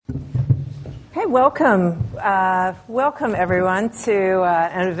Hey, welcome. Welcome, everyone, to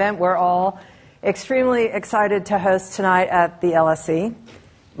an event we're all extremely excited to host tonight at the LSE.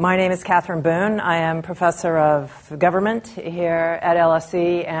 My name is Catherine Boone. I am professor of government here at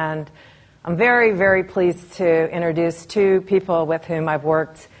LSE, and I'm very, very pleased to introduce two people with whom I've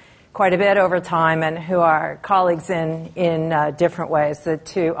worked quite a bit over time and who are colleagues in different ways. The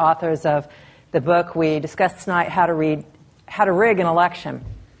two authors of the book we discussed tonight, How to Rig an Election,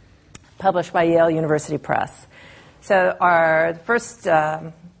 published by Yale University Press. So our first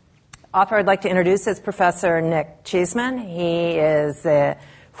author I'd like to introduce is Professor Nick Cheesman. He is a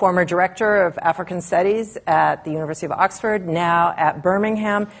former director of African Studies at the University of Oxford, now at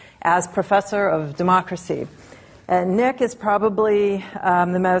Birmingham as professor of democracy. Nick is probably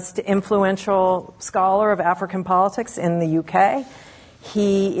the most influential scholar of African politics in the UK.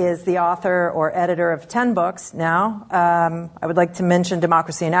 He is the author or editor of 10 books now. I would like to mention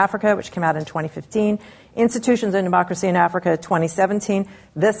Democracy in Africa, which came out in 2015, Institutions in Democracy in Africa, 2017,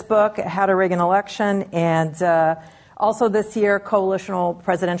 this book, How to Rig an Election, and also this year, Coalitional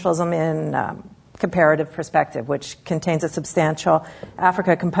Presidentialism in Comparative Perspective, which contains a substantial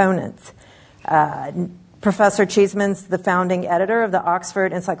Africa component. Professor Cheesman's the founding editor of the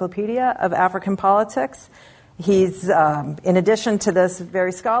Oxford Encyclopedia of African Politics. He's, in addition to this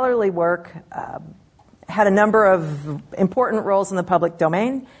very scholarly work, had a number of important roles in the public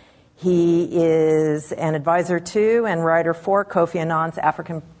domain. He is an advisor to and writer for Kofi Annan's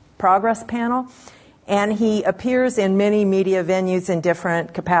African Progress Panel, and he appears in many media venues in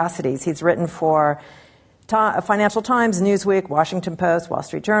different capacities. He's written for Financial Times, Newsweek, Washington Post, Wall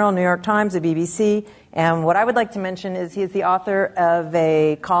Street Journal, New York Times, the BBC, and what I would like to mention is he's the author of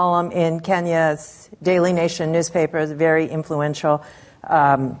a column in Kenya's Daily Nation newspaper, a very influential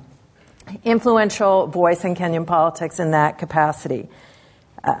voice in Kenyan politics in that capacity.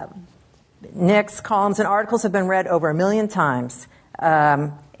 Nick's columns and articles have been read over 1 million times,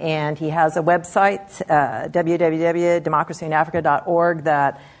 and he has a website, www.democracyinafrica.org,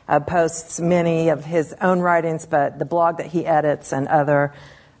 that posts many of his own writings, but the blog that he edits and other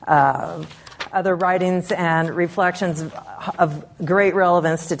writings and reflections of great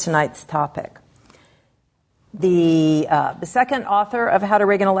relevance to tonight's topic. The second author of How to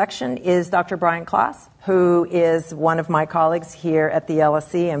Rig an Election is Dr. Brian Klaas, who is one of my colleagues here at the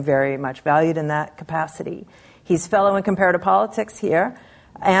LSE and very much valued in that capacity. He's fellow in comparative politics here,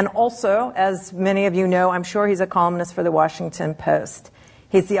 and also, as many of you know, I'm sure he's a columnist for the Washington Post.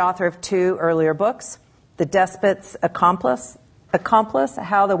 He's the author of 2 earlier books, The Despot's Accomplice,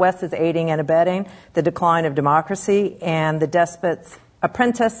 How the West is Aiding and Abetting the Decline of Democracy, and The Despot's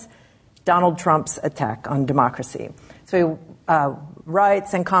Apprentice, Donald Trump's Attack on Democracy. So he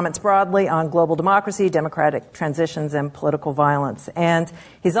writes and comments broadly on global democracy, democratic transitions, and political violence. And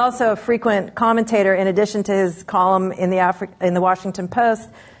he's also a frequent commentator, in addition to his column in the Washington Post,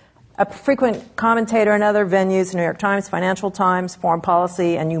 a frequent commentator in other venues, New York Times, Financial Times, Foreign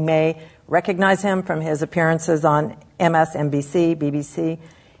Policy, and you may recognize him from his appearances on MSNBC, BBC,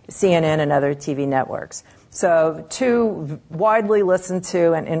 CNN, and other TV networks. So 2 widely listened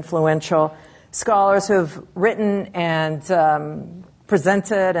to and influential scholars who have written and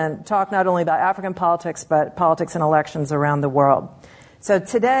presented and talked not only about African politics, but politics and elections around the world. So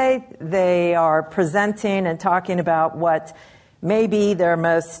today they are presenting and talking about what may be their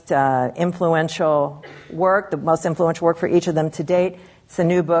most influential work, the most influential work for each of them to date. It's a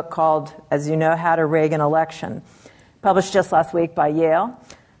new book called, as you know, How to Rig an Election, published just last week by Yale.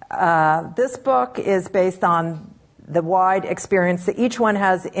 This book is based on the wide experience that each one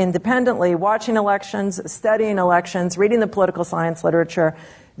has independently, watching elections, studying elections, reading the political science literature,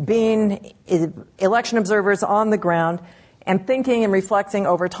 being election observers on the ground, and thinking and reflecting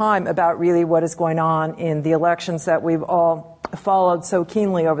over time about really what is going on in the elections that we've all followed so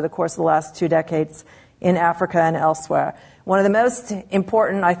keenly over the course of the last 2 decades in Africa and elsewhere. One of the most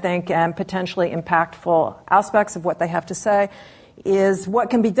important, I think, and potentially impactful aspects of what they have to say is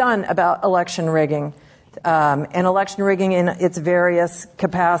what can be done about election rigging, and election rigging in its various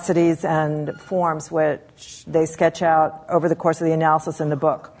capacities and forms, which they sketch out over the course of the analysis in the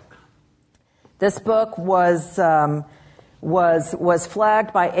book. This book was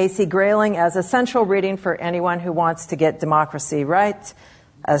flagged by A.C. Grayling as essential reading for anyone who wants to get democracy right,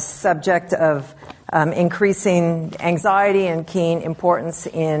 a subject of increasing anxiety and keen importance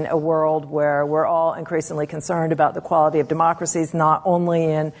in a world where we're all increasingly concerned about the quality of democracies, not only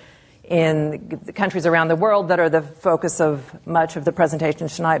in the countries around the world that are the focus of much of the presentation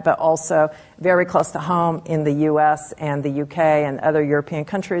tonight, but also very close to home in the U.S. and the U.K. and other European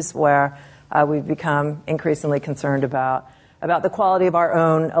countries where we've become increasingly concerned about about the quality of our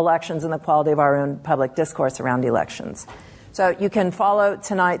own elections and the quality of our own public discourse around elections. So you can follow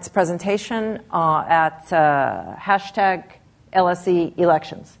tonight's presentation at hashtag LSE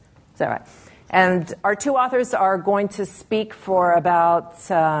elections. Is that right? And our two authors are going to speak for about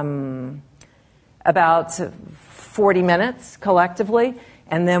 40 minutes collectively,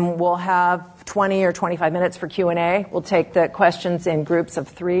 and then we'll have 20 or 25 minutes for Q&A. We'll take the questions in groups of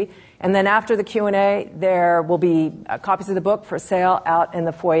 3. And then after the Q&A, there will be copies of the book for sale out in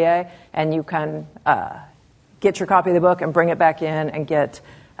the foyer, and you can get your copy of the book and bring it back in and get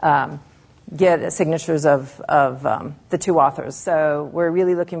signatures of the two authors. So we're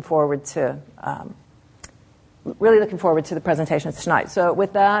really looking forward to the presentations tonight. So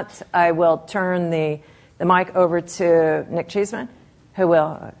with that, I will turn the mic over to Nick Cheesman, who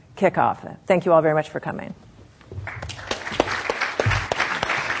will kick off. Thank you all very much for coming.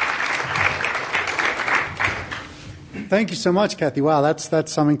 Thank you so much, Kathy. Wow,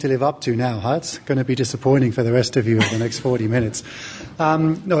 that's something to live up to now, huh? It's going to be disappointing for the rest of you over the next 40 minutes.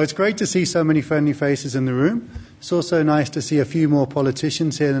 No, it's great to see so many friendly faces in the room. It's also nice to see a few more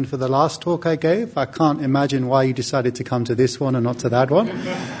politicians here than for the last talk I gave. I can't imagine why you decided to come to this one and not to that one.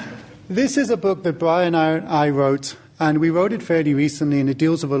 This is a book that Brian and I wrote, and we wrote it fairly recently, and it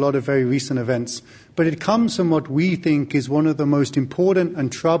deals with a lot of very recent events. But it comes from what we think is one of the most important and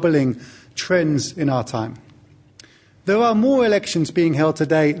troubling trends in our time. There are more elections being held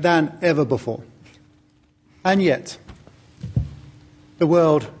today than ever before. And yet, the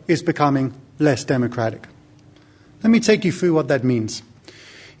world is becoming less democratic. Let me take you through what that means.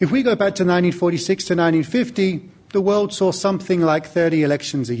 If we go back to 1946 to 1950, the world saw something like 30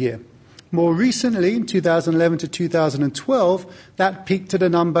 elections a year. More recently, in 2011 to 2012, that peaked at a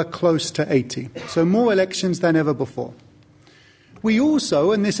number close to 80. So more elections than ever before. We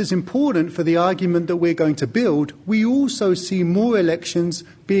also, and this is important for the argument that we're going to build, we also see more elections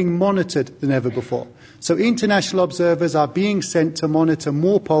being monitored than ever before. So international observers are being sent to monitor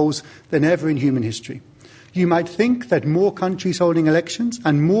more polls than ever in human history. You might think that more countries holding elections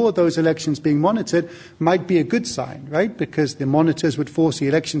and more of those elections being monitored might be a good sign, right? Because the monitors would force the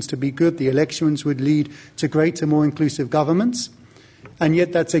elections to be good, the elections would lead to greater, more inclusive governments. And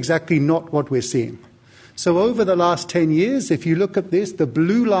yet that's exactly not what we're seeing. So over the last 10 years, if you look at this, the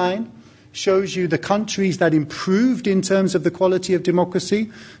blue line shows you the countries that improved in terms of the quality of democracy.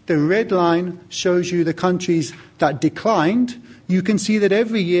 The red line shows you the countries that declined. You can see that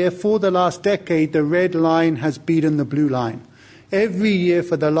every year for the last decade, the red line has beaten the blue line. Every year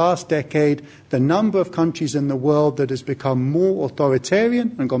for the last decade, the number of countries in the world that has become more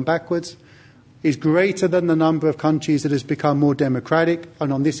authoritarian and gone backwards is greater than the number of countries that has become more democratic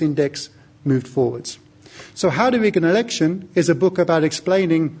and on this index moved forwards. So How to Rig an Election is a book about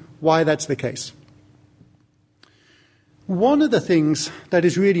explaining why that's the case. One of the things that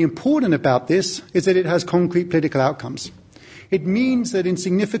is really important about this is that it has concrete political outcomes. It means that in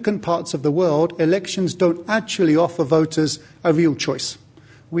significant parts of the world, elections don't actually offer voters a real choice.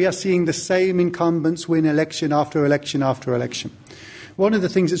 We are seeing the same incumbents win election after election after election. One of the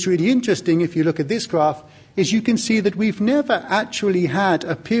things that's really interesting, if you look at this graph, is you can see that we've never actually had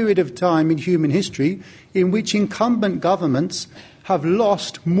a period of time in human history in which incumbent governments have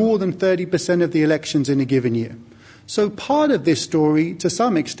lost more than 30% of the elections in a given year. So part of this story, to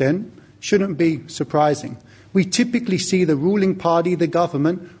some extent, shouldn't be surprising. We typically see the ruling party, the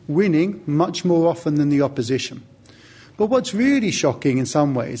government, winning much more often than the opposition. But what's really shocking in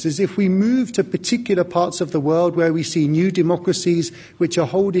some ways is if we move to particular parts of the world where we see new democracies which are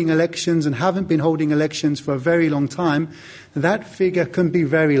holding elections and haven't been holding elections for a very long time, that figure can be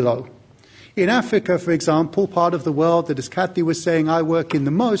very low. In Africa, for example, part of the world that, as Kathy was saying, I work in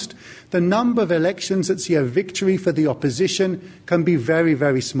the most, the number of elections that see a victory for the opposition can be very,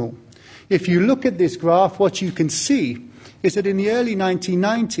 very small. If you look at this graph, what you can see is that in the early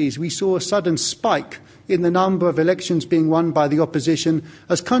 1990s, we saw a sudden spike in the number of elections being won by the opposition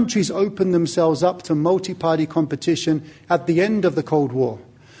as countries opened themselves up to multi-party competition at the end of the Cold War.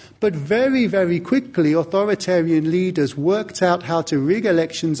 But very, very quickly, authoritarian leaders worked out how to rig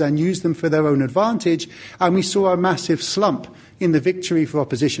elections and use them for their own advantage, and we saw a massive slump in the victory for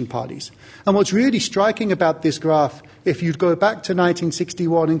opposition parties. And what's really striking about this graph, if you go back to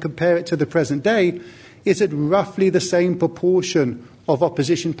 1961 and compare it to the present day, is that roughly the same proportion of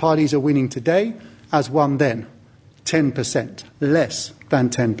opposition parties are winning today as won then, 10%, less than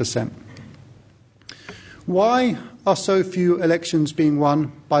 10%. Why are so few elections being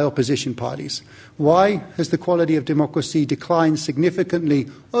won by opposition parties? Why has the quality of democracy declined significantly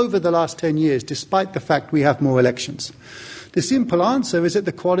over the last 10 years, despite the fact we have more elections? The simple answer is that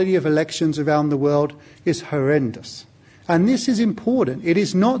the quality of elections around the world is horrendous. And this is important. It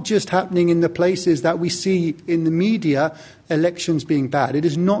is not just happening in the places that we see in the media, elections being bad. It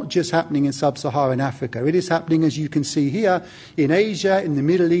is not just happening in sub-Saharan Africa. It is happening, as you can see here, in Asia, in the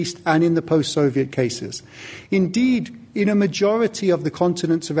Middle East, and in the post-Soviet cases. Indeed, in a majority of the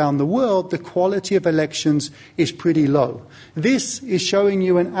continents around the world, the quality of elections is pretty low. This is showing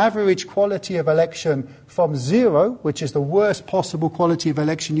you an average quality of election from 0, which is the worst possible quality of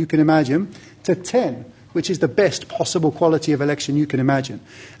election you can imagine, to 10, which is the best possible quality of election you can imagine.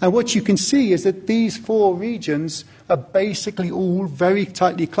 And what you can see is that these 4 regions are basically all very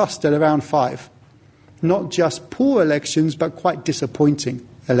tightly clustered around 5. Not just poor elections, but quite disappointing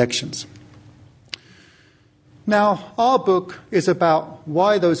elections. Now, our book is about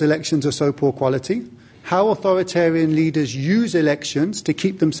why those elections are so poor quality, how authoritarian leaders use elections to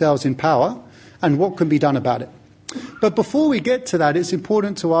keep themselves in power, and what can be done about it. But before we get to that, it's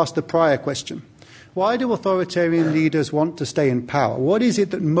important to ask the prior question. Why do authoritarian leaders want to stay in power? What is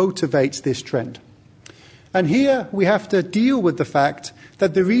it that motivates this trend? And here we have to deal with the fact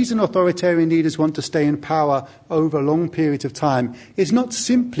that the reason authoritarian leaders want to stay in power over long periods of time is not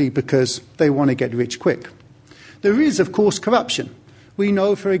simply because they want to get rich quick. There is, of course, corruption. We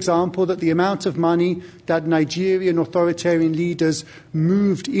know, for example, that the amount of money that Nigerian authoritarian leaders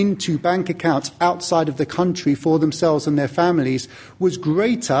moved into bank accounts outside of the country for themselves and their families was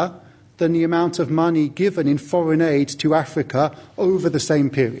greater than the amount of money given in foreign aid to Africa over the same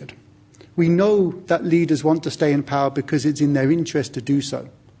period. We know that leaders want to stay in power because it's in their interest to do so.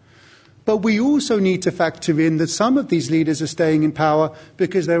 But we also need to factor in that some of these leaders are staying in power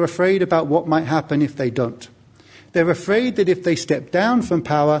because they're afraid about what might happen if they don't. They're afraid that if they step down from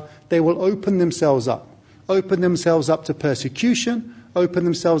power, they will open themselves up to persecution, open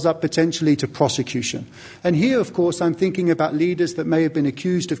themselves up potentially to prosecution. And here, of course, I'm thinking about leaders that may have been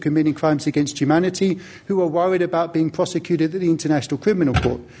accused of committing crimes against humanity who are worried about being prosecuted at the International Criminal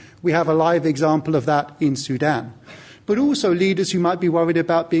Court. We have a live example of that in Sudan. But also leaders who might be worried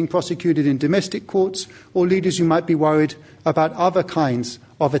about being prosecuted in domestic courts, or leaders who might be worried about other kinds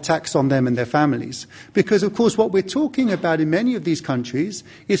of attacks on them and their families. Because, of course, what we're talking about in many of these countries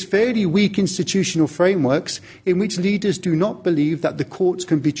is fairly weak institutional frameworks in which leaders do not believe that the courts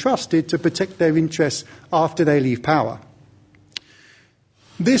can be trusted to protect their interests after they leave power.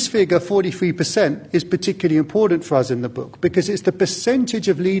 This figure, 43%, is particularly important for us in the book because it's the percentage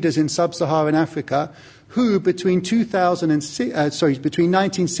of leaders in sub-Saharan Africa who, between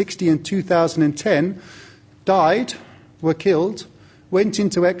 1960 and 2010, died, were killed, went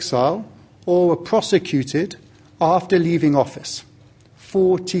into exile, or were prosecuted after leaving office.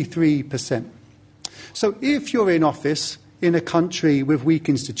 43%. So if you're in office in a country with weak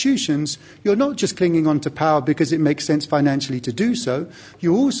institutions, you're not just clinging on to power because it makes sense financially to do so.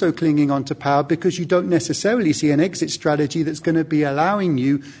 You're also clinging on to power because you don't necessarily see an exit strategy that's going to be allowing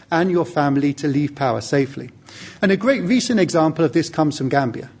you and your family to leave power safely. And a great recent example of this comes from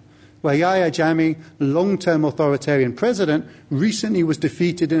Gambia, where Yahya Jammeh, long-term authoritarian president, recently was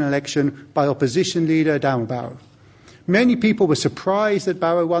defeated in an election by opposition leader Adama Barrow. Many people were surprised that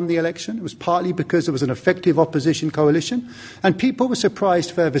Barrow won the election. It was partly because there was an effective opposition coalition. And people were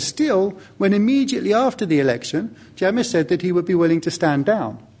surprised further still when immediately after the election, Jammeh said that he would be willing to stand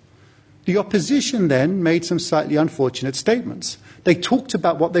down. The opposition then made some slightly unfortunate statements. They talked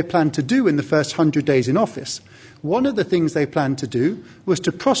about what they planned to do in the first 100 days in office. One of the things they planned to do was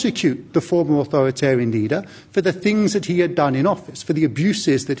to prosecute the former authoritarian leader for the things that he had done in office, for the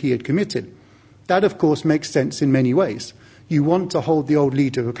abuses that he had committed. That, of course, makes sense in many ways. You want to hold the old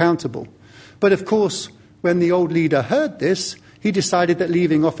leader accountable. But, of course, when the old leader heard this, he decided that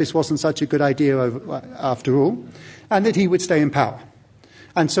leaving office wasn't such a good idea after all, and that he would stay in power.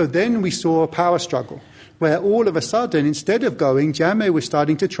 And so then we saw a power struggle, where all of a sudden, instead of going, Jammeh was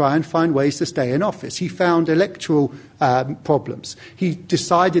starting to try and find ways to stay in office. He found electoral problems. He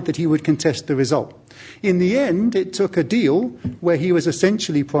decided that he would contest the result. In the end, it took a deal where he was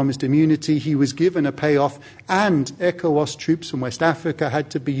essentially promised immunity, he was given a payoff, and ECOWAS troops from West Africa had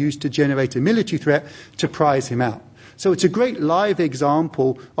to be used to generate a military threat to prize him out. So it's a great live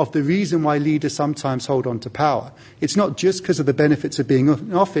example of the reason why leaders sometimes hold on to power. It's not just because of the benefits of being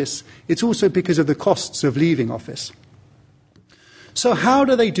in office, it's also because of the costs of leaving office. So how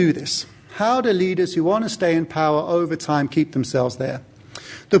do they do this? How do leaders who want to stay in power over time keep themselves there?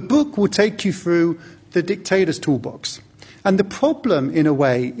 The book will take you through the dictator's toolbox. And the problem, in a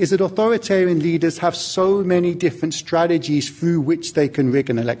way, is that authoritarian leaders have so many different strategies through which they can rig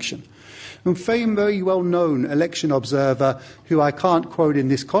an election. A very well-known election observer, who I can't quote in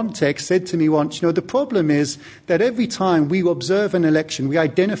this context, said to me once, the problem is that every time we observe an election, we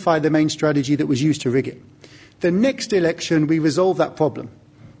identify the main strategy that was used to rig it. The next election, we resolve that problem.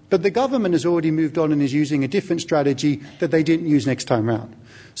 But the government has already moved on and is using a different strategy that they didn't use next time round.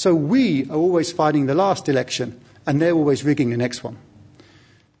 So we are always fighting the last election, and they're always rigging the next one.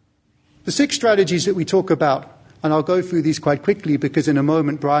 The 6 strategies that we talk about, and I'll go through these quite quickly because in a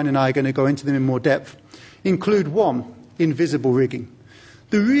moment Brian and I are going to go into them in more depth, include 1, invisible rigging.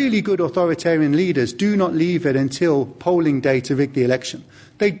 The really good authoritarian leaders do not leave it until polling day to rig the election.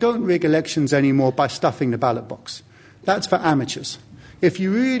 They don't rig elections anymore by stuffing the ballot box. That's for amateurs. If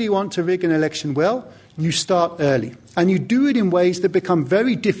you really want to rig an election well, you start early. And you do it in ways that become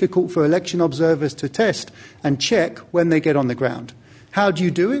very difficult for election observers to test and check when they get on the ground. How do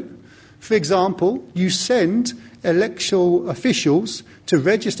you do it? For example, you send electoral officials to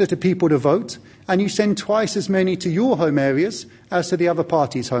register to people to vote, and you send twice as many to your home areas as to the other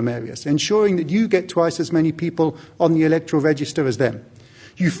party's home areas, ensuring that you get twice as many people on the electoral register as them.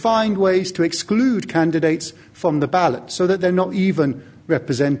 You find ways to exclude candidates from the ballot so that they're not even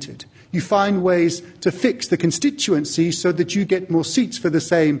represented. You find ways to fix the constituency so that you get more seats for the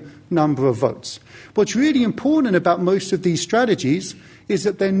same number of votes. What's really important about most of these strategies is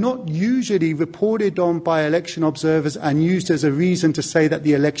that they're not usually reported on by election observers and used as a reason to say that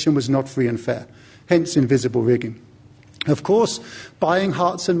the election was not free and fair, hence invisible rigging. Of course, buying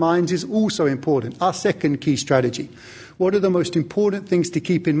hearts and minds is also important, our second key strategy. One of the most important things to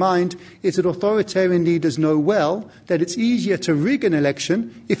keep in mind is that authoritarian leaders know well that it's easier to rig an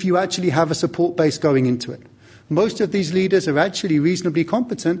election if you actually have a support base going into it. Most of these leaders are actually reasonably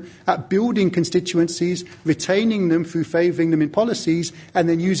competent at building constituencies, retaining them through favouring them in policies, and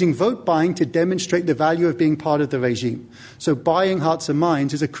then using vote buying to demonstrate the value of being part of the regime. So buying hearts and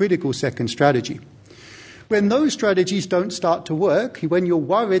minds is a critical second strategy. When those strategies don't start to work, when you're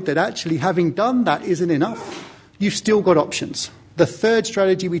worried that actually having done that isn't enough, you've still got options. The third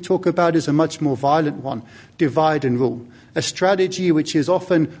strategy we talk about is a much more violent one, divide and rule. A strategy which is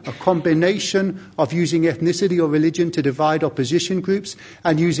often a combination of using ethnicity or religion to divide opposition groups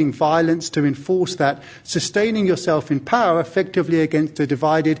and using violence to enforce that, sustaining yourself in power effectively against a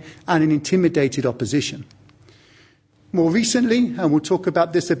divided and an intimidated opposition. More recently, and we'll talk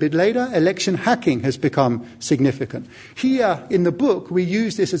about this a bit later, election hacking has become significant. Here in the book, we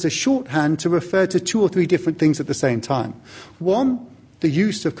use this as a shorthand to refer to 2 or 3 different things at the same time. 1, the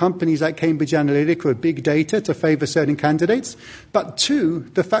use of companies like Cambridge Analytica or big data to favour certain candidates. But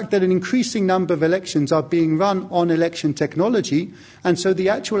 2, the fact that an increasing number of elections are being run on election technology, and so the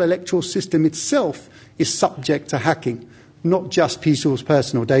actual electoral system itself is subject to hacking, not just people's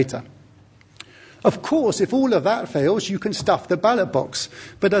personal data. Of course, if all of that fails, you can stuff the ballot box.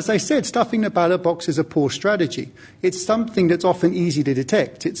 But as I said, stuffing the ballot box is a poor strategy. It's something that's often easy to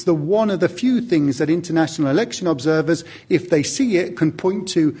detect. It's one of the few things that international election observers, if they see it, can point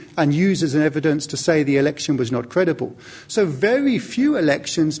to and use as an evidence to say the election was not credible. So very few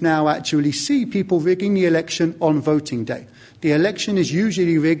elections now actually see people rigging the election on voting day. The election is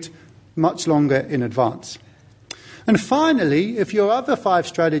usually rigged much longer in advance. And finally, if your other 5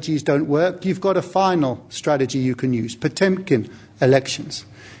 strategies don't work, you've got a final strategy you can use, Potemkin elections.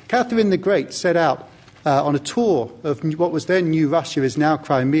 Catherine the Great set out on a tour of what was then New Russia, is now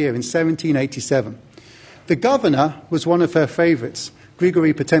Crimea, in 1787. The governor was one of her favourites,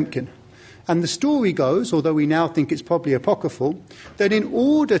 Grigory Potemkin. And the story goes, although we now think it's probably apocryphal, that in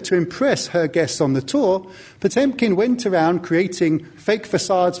order to impress her guests on the tour, Potemkin went around creating fake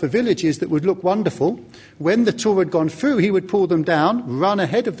facades for villages that would look wonderful. When the tour had gone through, he would pull them down, run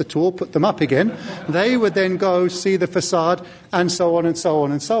ahead of the tour, put them up again. They would then go see the facade, and so on and so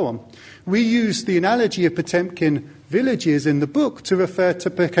on and so on. We use the analogy of Potemkin villages in the book to refer to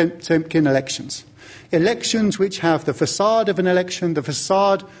Potemkin elections. Elections which have the facade of an election, the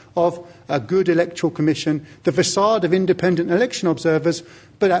facade of a good electoral commission, the facade of independent election observers,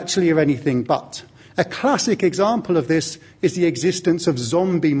 but actually are anything but. A classic example of this is the existence of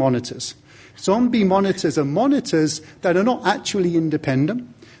zombie monitors. Zombie monitors are monitors that are not actually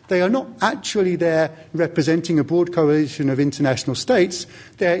independent. They are not actually there representing a broad coalition of international states.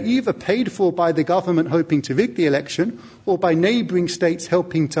 They are either paid for by the government hoping to rig the election or by neighbouring states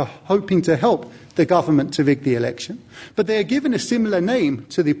hoping to help the government to rig the election. But they are given a similar name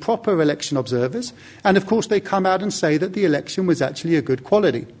to the proper election observers, and of course they come out and say that the election was actually a good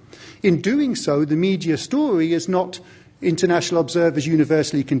quality. In doing so, the media story is not international observers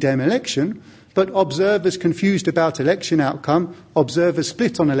universally condemn election, but observers confused about election outcome, observers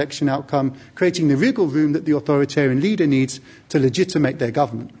split on election outcome, creating the wriggle room that the authoritarian leader needs to legitimate their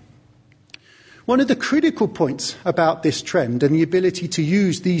government. One of the critical points about this trend and the ability to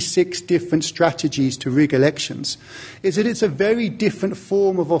use these 6 different strategies to rig elections is that it's a very different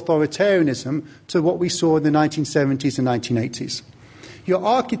form of authoritarianism to what we saw in the 1970s and 1980s. Your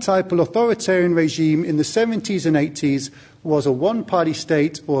archetypal authoritarian regime in the 70s and 80s was a one-party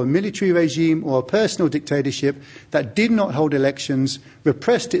state or a military regime or a personal dictatorship that did not hold elections,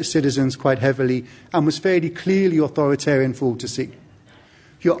 repressed its citizens quite heavily, and was fairly clearly authoritarian for all to see.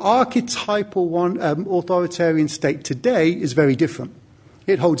 Your archetypal authoritarian state today is very different.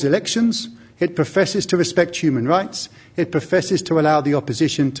 It holds elections, it professes to respect human rights, it professes to allow the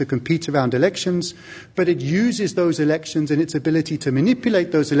opposition to compete around elections, but it uses those elections and its ability to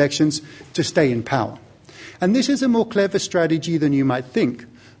manipulate those elections to stay in power. And this is a more clever strategy than you might think,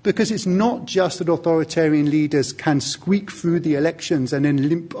 because it's not just that authoritarian leaders can squeak through the elections and then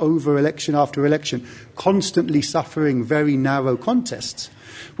limp over election after election, constantly suffering very narrow contests.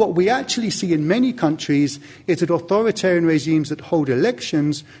 What we actually see in many countries is that authoritarian regimes that hold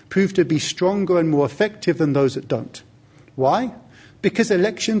elections prove to be stronger and more effective than those that don't. Why? Because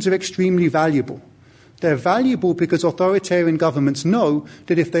elections are extremely valuable. They're valuable because authoritarian governments know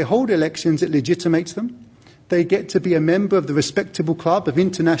that if they hold elections, it legitimates them. They get to be a member of the respectable club of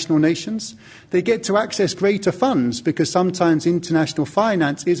international nations. They get to access greater funds because sometimes international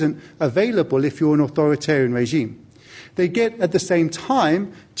finance isn't available if you're an authoritarian regime. They get, at the same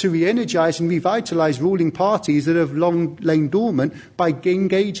time, to re-energize and revitalize ruling parties that have long lain dormant by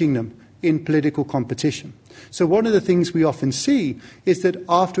engaging them in political competition. So one of the things we often see is that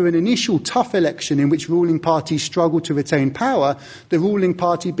after an initial tough election in which ruling parties struggle to retain power, the ruling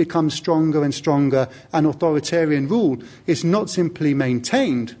party becomes stronger and stronger, and authoritarian rule is not simply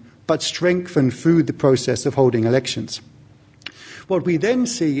maintained, but strengthened through the process of holding elections. What we then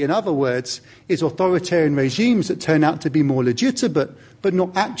see, in other words, is authoritarian regimes that turn out to be more legitimate, but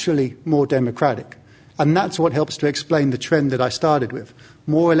not actually more democratic. And that's what helps to explain the trend that I started with.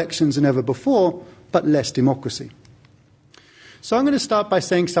 More elections than ever before, but less democracy. So I'm going to start by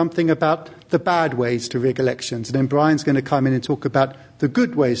saying something about the bad ways to rig elections, and then Brian's going to come in and talk about the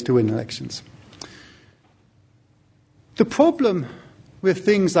good ways to win elections. The problem with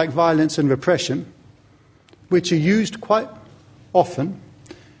things like violence and repression, which are used quite often,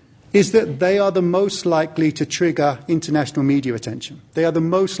 is that they are the most likely to trigger international media attention. They are the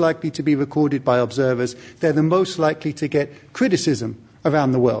most likely to be recorded by observers. They're the most likely to get criticism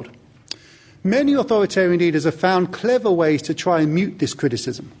around the world. Many authoritarian leaders have found clever ways to try and mute this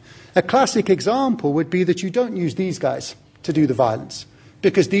criticism. A classic example would be that you don't use these guys to do the violence,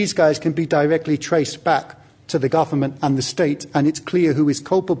 because these guys can be directly traced back to the government and the state, and it's clear who is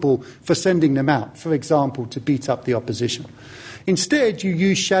culpable for sending them out, for example, to beat up the opposition. Instead, you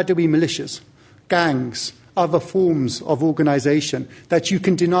use shadowy militias, gangs, other forms of organization that you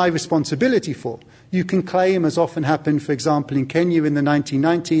can deny responsibility for. You can claim, as often happened, for example, in Kenya in the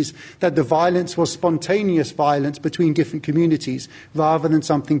 1990s, that the violence was spontaneous violence between different communities rather than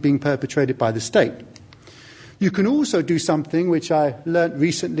something being perpetrated by the state. You can also do something which I learnt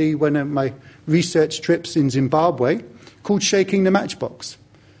recently when on my research trips in Zimbabwe, called shaking the matchbox.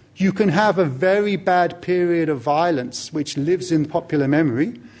 You can have a very bad period of violence which lives in popular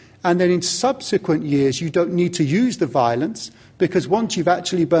memory, and then in subsequent years you don't need to use the violence, because once you've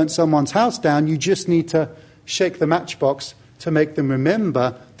actually burnt someone's house down, you just need to shake the matchbox to make them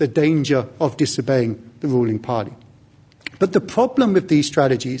remember the danger of disobeying the ruling party. But the problem with these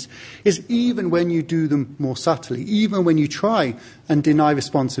strategies is even when you do them more subtly, even when you try and deny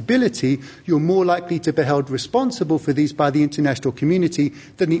responsibility, you're more likely to be held responsible for these by the international community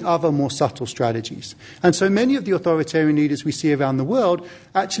than the other more subtle strategies. And so many of the authoritarian leaders we see around the world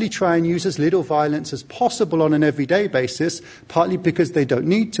actually try and use as little violence as possible on an everyday basis, partly because they don't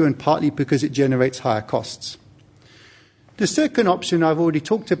need to and partly because it generates higher costs. The second option I've already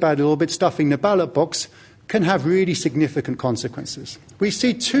talked about a little bit, stuffing the ballot box, can have really significant consequences. We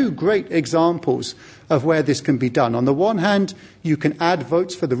see two great examples of where this can be done. On the one hand, you can add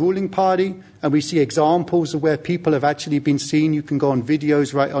votes for the ruling party, and we see examples of where people have actually been seen. You can go on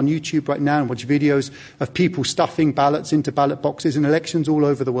videos right on YouTube right now and watch videos of people stuffing ballots into ballot boxes in elections all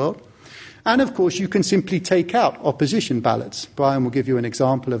over the world. And of course, you can simply take out opposition ballots. Brian will give you an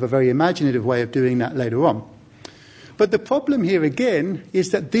example of a very imaginative way of doing that later on. But the problem here again is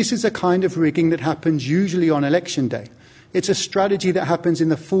that this is a kind of rigging that happens usually on election day. It's a strategy that happens in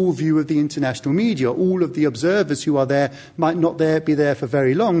the full view of the international media. All of the observers who are there might not be there for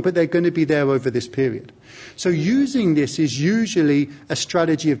very long, but they're going to be there over this period. So using this is usually a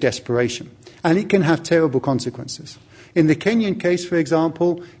strategy of desperation, and it can have terrible consequences. In the Kenyan case, for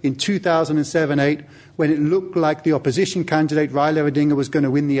example, in 2007-8, when it looked like the opposition candidate, Raila Odinga, was going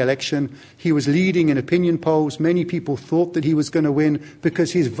to win the election, he was leading in opinion polls. Many people thought that he was going to win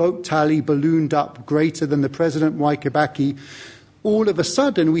because his vote tally ballooned up greater than the president, Mwai Kibaki. All of a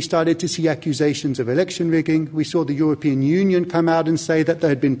sudden, we started to see accusations of election rigging. We saw the European Union come out and say that there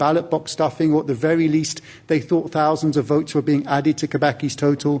had been ballot box stuffing, or at the very least, they thought thousands of votes were being added to Kibaki's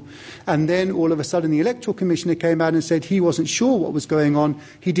total. And then, all of a sudden, the Electoral Commissioner came out and said he wasn't sure what was going on.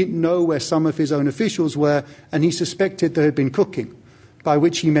 He didn't know where some of his own officials were, and he suspected there had been cooking, by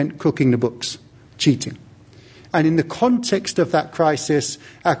which he meant cooking the books, cheating. And in the context of that crisis,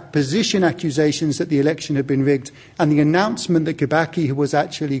 opposition accusations that the election had been rigged and the announcement that Kibaki was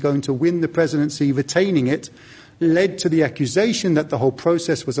actually going to win the presidency, retaining it, led to the accusation that the whole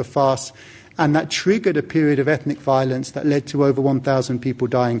process was a farce, and that triggered a period of ethnic violence that led to over 1,000 people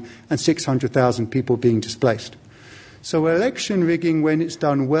dying and 600,000 people being displaced. So election rigging, when it's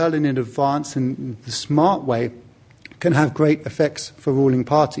done well and in advance and in the smart way, can have great effects for ruling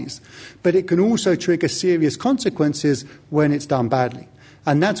parties. But it can also trigger serious consequences when it's done badly.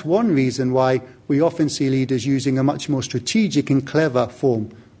 And that's one reason why we often see leaders using a much more strategic and clever form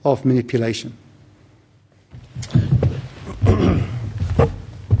of manipulation.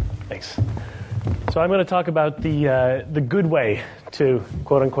 Thanks. So I'm going to talk about the good way to,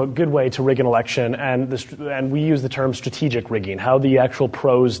 quote-unquote, good way to rig an election, and we use the term strategic rigging, how the actual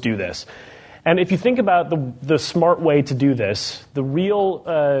pros do this. And if you think about the smart way to do this, the real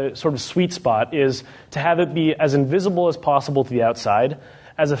sort of sweet spot is to have it be as invisible as possible to the outside,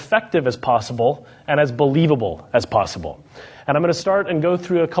 as effective as possible, and as believable as possible. And I'm going to start and go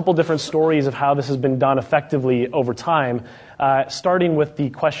through a couple different stories of how this has been done effectively over time, starting with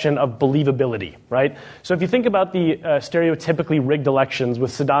the question of believability, right? So if you think about the stereotypically rigged elections with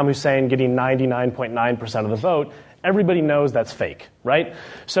Saddam Hussein getting 99.9% of the vote, everybody knows that's fake, right?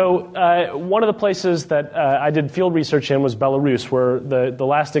 So one of the places that I did field research in was Belarus, where the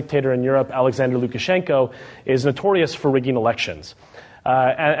last dictator in Europe, Alexander Lukashenko, is notorious for rigging elections.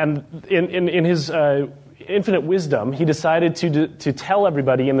 And in his infinite wisdom, he decided to tell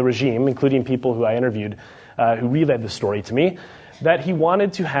everybody in the regime, including people who I interviewed, who relayed the story to me, that he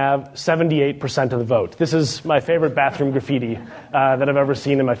wanted to have 78% of the vote. This is my favorite bathroom graffiti that I've ever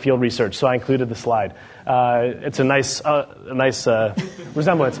seen in my field research, so I included the slide. It's a nice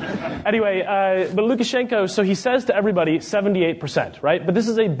resemblance. Anyway, but Lukashenko, so he says to everybody 78%, right? But this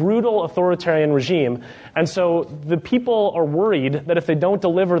is a brutal authoritarian regime, and so the people are worried that if they don't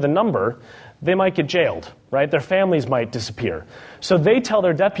deliver the number, they might get jailed, right? Their families might disappear. So they tell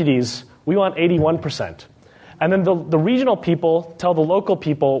their deputies, we want 81%. And then the regional people tell the local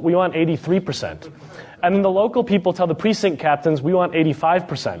people, we want 83%. And then the local people tell the precinct captains, we want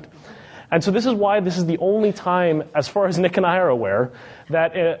 85%. And so this is why this is the only time, as far as Nick and I are aware,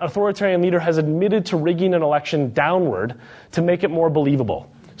 that an authoritarian leader has admitted to rigging an election downward to make it more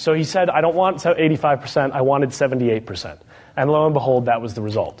believable. So he said, I don't want 85%, I wanted 78%. And lo and behold, that was the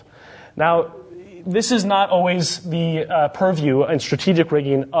result. Now, this is not always the purview and strategic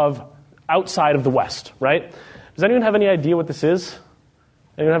rigging of outside of the West, right? Does anyone have any idea what this is?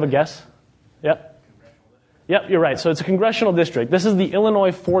 Anyone have a guess? Yep. Yep, you're right. So it's a congressional district. This is the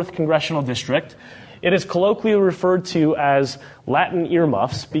Illinois 4th Congressional District. It is colloquially referred to as Latin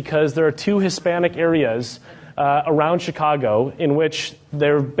earmuffs because there are two Hispanic areas around Chicago in which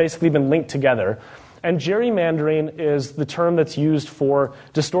they've basically been linked together. And gerrymandering is the term that's used for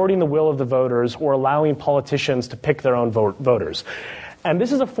distorting the will of the voters or allowing politicians to pick their own voters. And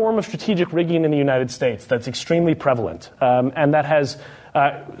this is a form of strategic rigging in the United States that's extremely prevalent and that has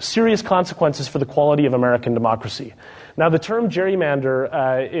serious consequences for the quality of American democracy. Now, the term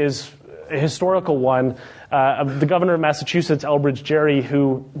gerrymander is a historical one. The governor of Massachusetts, Elbridge Gerry,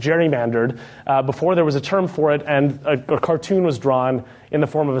 who gerrymandered before there was a term for it, and a cartoon was drawn in the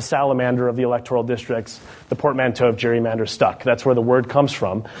form of a salamander of the electoral districts. The portmanteau of gerrymander stuck. That's where the word comes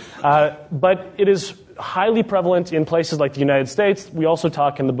from. But it is highly prevalent in places like the United States. We also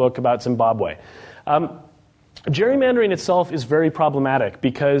talk in the book about Zimbabwe. Gerrymandering itself is very problematic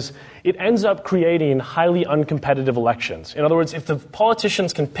because it ends up creating highly uncompetitive elections. In other words, if the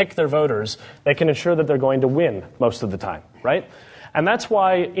politicians can pick their voters, they can ensure that they're going to win most of the time, right? And that's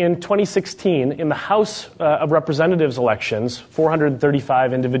why in 2016, in the House of Representatives elections,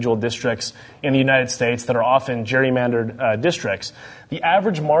 435 individual districts in the United States that are often gerrymandered districts, the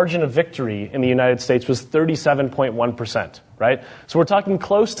average margin of victory in the United States was 37.1%, right? So we're talking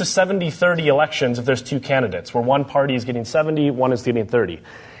close to 70-30 elections if there's two candidates, where one party is getting 70, one is getting 30.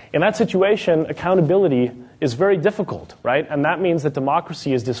 In that situation, accountability is very difficult, right? And that means that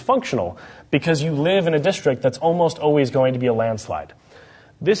democracy is dysfunctional because you live in a district that's almost always going to be a landslide.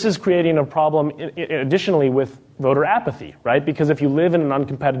 This is creating a problem additionally with voter apathy, right? Because if you live in an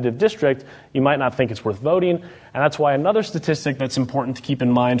uncompetitive district, you might not think it's worth voting. And that's why another statistic that's important to keep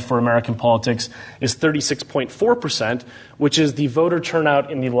in mind for American politics is 36.4%, which is the voter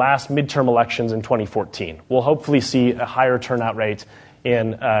turnout in the last midterm elections in 2014. We'll hopefully see a higher turnout rate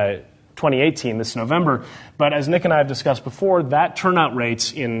in 2018, this November. But as Nick and I have discussed before, that turnout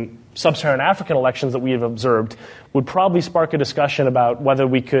rates in sub-Saharan African elections that we have observed would probably spark a discussion about whether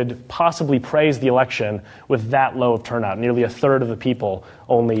we could possibly praise the election with that low of turnout, nearly a third of the people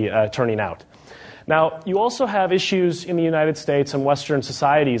only turning out. Now, you also have issues in the United States and Western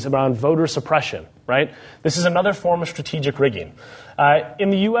societies around voter suppression, right? This is another form of strategic rigging. In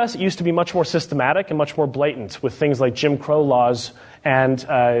the U.S., it used to be much more systematic and much more blatant with things like Jim Crow laws and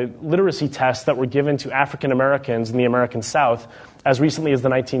literacy tests that were given to African Americans in the American South as recently as the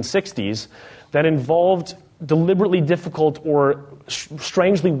 1960s that involved deliberately difficult or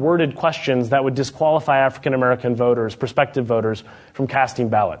strangely worded questions that would disqualify African American voters, prospective voters, from casting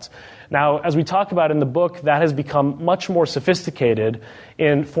ballots. Now, as we talk about in the book, that has become much more sophisticated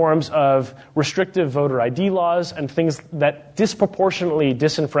in forms of restrictive voter ID laws and things that disproportionately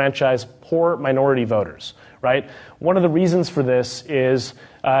disenfranchise poor minority voters, right? One of the reasons for this is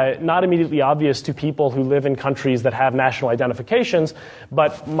not immediately obvious to people who live in countries that have national identifications,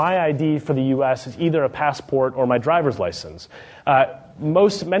 but my ID for the U.S. is either a passport or my driver's license.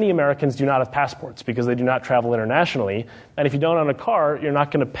 Many Americans do not have passports because they do not travel internationally, and if you don't own a car, you're not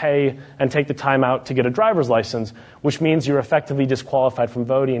going to pay and take the time out to get a driver's license, which means you're effectively disqualified from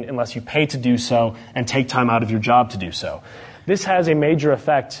voting unless you pay to do so and take time out of your job to do so. This has a major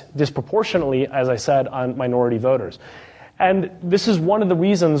effect disproportionately, as I said, on minority voters. And this is one of the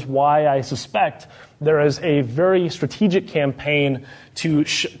reasons why I suspect there is a very strategic campaign to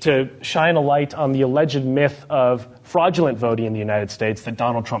shine a light on the alleged myth of fraudulent voting in the United States that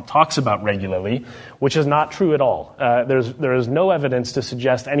Donald Trump talks about regularly, which is not true at all. There is no evidence to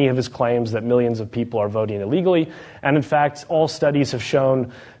suggest any of his claims that millions of people are voting illegally. And in fact, all studies have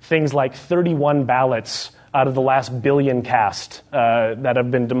shown things like 31 ballots out of the last billion cast that have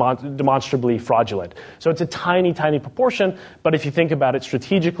been demonstrably fraudulent. So it's a tiny, tiny proportion, but if you think about it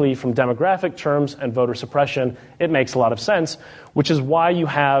strategically from demographic terms and voter suppression, it makes a lot of sense, which is why you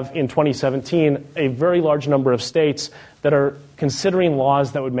have in 2017 a very large number of states that are considering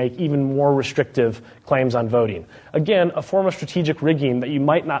laws that would make even more restrictive claims on voting. Again, a form of strategic rigging that you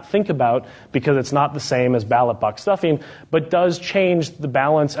might not think about because it's not the same as ballot box stuffing, but does change the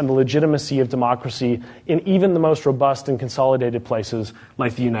balance and the legitimacy of democracy in even the most robust and consolidated places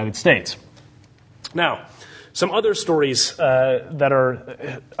like the United States. Now, some other stories that are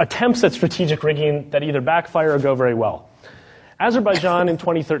attempts at strategic rigging that either backfire or go very well. Azerbaijan in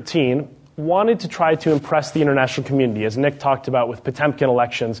 2013 wanted to try to impress the international community, as Nick talked about with Potemkin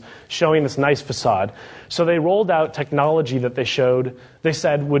elections, showing this nice facade. So they rolled out technology that they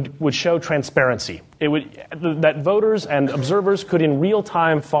said would show transparency. That voters and observers could in real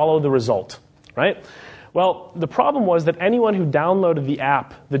time follow the result, right? Well, the problem was that anyone who downloaded the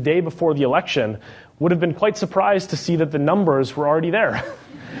app the day before the election would have been quite surprised to see that the numbers were already there.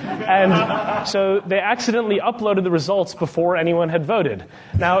 And so they accidentally uploaded the results before anyone had voted.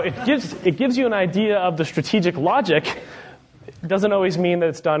 Now, it gives you an idea of the strategic logic. It doesn't always mean that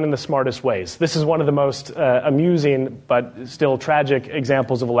it's done in the smartest ways. This is one of the most amusing but still tragic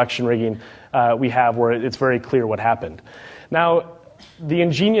examples of election rigging we have where it's very clear what happened. Now, the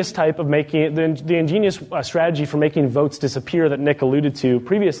ingenious strategy for making votes disappear that Nick alluded to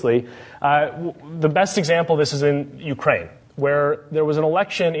previously, the best example of this is in Ukraine, where there was an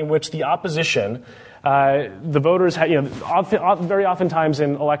election in which the opposition, the voters had, very oftentimes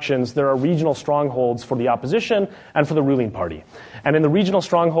in elections, there are regional strongholds for the opposition and for the ruling party. And in the regional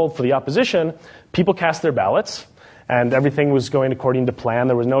stronghold for the opposition, people cast their ballots, and everything was going according to plan.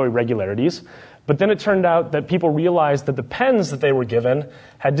 There was no irregularities. But then it turned out that people realized that the pens that they were given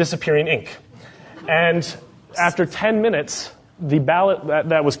had disappearing ink. And after 10 minutes, the ballot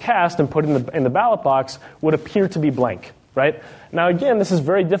that was cast and put in the ballot box would appear to be blank. Right? Now, again, this is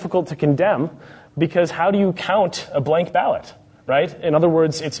very difficult to condemn because how do you count a blank ballot? Right? In other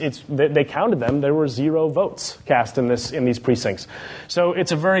words, they counted them. There were 0 votes cast in these precincts. So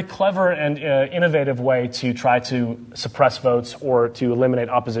it's a very clever and innovative way to try to suppress votes or to eliminate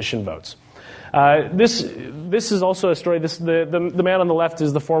opposition votes. This is also a story. The man on the left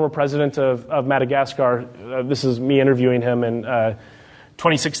is the former president of Madagascar. This is me interviewing him in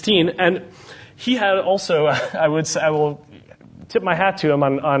 2016, and he had also, I will tip my hat to him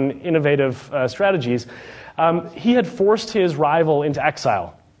on innovative strategies. He had forced his rival into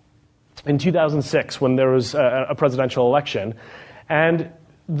exile in 2006 when there was a presidential election. And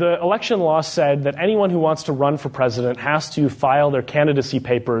the election law said that anyone who wants to run for president has to file their candidacy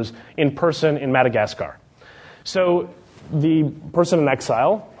papers in person in Madagascar. So the person in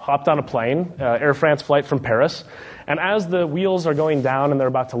exile hopped on a plane, Air France flight from Paris, and as the wheels are going down and they're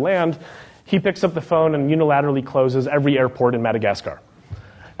about to land, he picks up the phone and unilaterally closes every airport in Madagascar.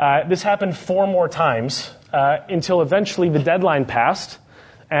 This happened 4 more times until eventually the deadline passed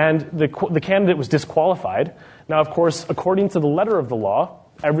and the candidate was disqualified. Now, of course, according to the letter of the law,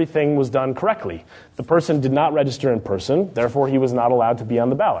 everything was done correctly. The person did not register in person, therefore he was not allowed to be on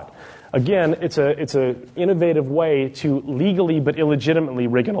the ballot. Again, it's an innovative way to legally but illegitimately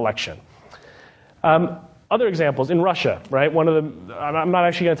rig an election. Other examples, in Russia, right? I'm not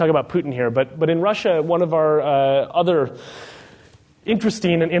actually going to talk about Putin here, but in Russia, one of our other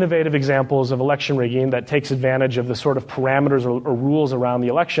interesting and innovative examples of election rigging that takes advantage of the sort of parameters or rules around the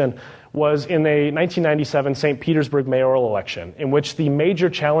election was in a 1997 St. Petersburg mayoral election, in which the major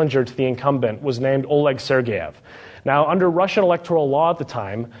challenger to the incumbent was named Oleg Sergeyev. Now, under Russian electoral law at the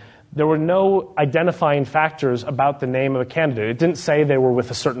time, there were no identifying factors about the name of a candidate. It didn't say they were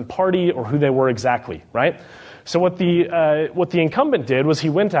with a certain party or who they were exactly, right? So what the incumbent did was he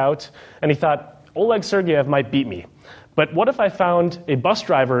went out and he thought, Oleg Sergeyev might beat me. But what if I found a bus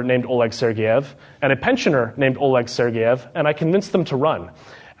driver named Oleg Sergeyev and a pensioner named Oleg Sergeyev, and I convinced them to run?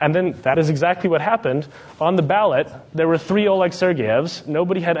 And then that is exactly what happened. On the ballot, there were 3 Oleg Sergeyevs.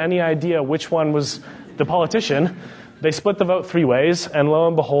 Nobody had any idea which one was the politician. They split the vote 3 ways, and lo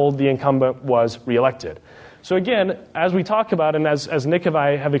and behold, the incumbent was reelected. So again, as we talk about, and as Nick and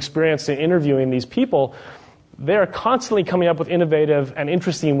I have experienced in interviewing these people, they are constantly coming up with innovative and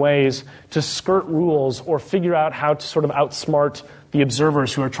interesting ways to skirt rules or figure out how to sort of outsmart the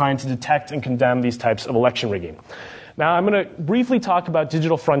observers who are trying to detect and condemn these types of election rigging. Now, I'm going to briefly talk about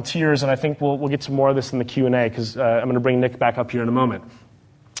digital frontiers, and I think we'll get to more of this in the Q&A because I'm going to bring Nick back up here in a moment.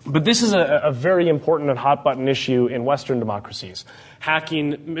 But this is a very important and hot-button issue in Western democracies.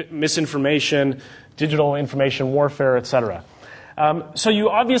 Hacking, misinformation, digital information warfare, etc. So you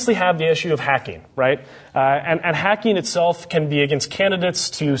obviously have the issue of hacking, right? And hacking itself can be against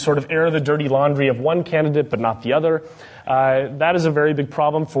candidates to sort of air the dirty laundry of one candidate but not the other. That is a very big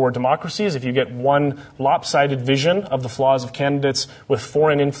problem for democracies if you get one lopsided vision of the flaws of candidates with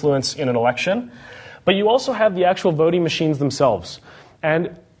foreign influence in an election. But you also have the actual voting machines themselves.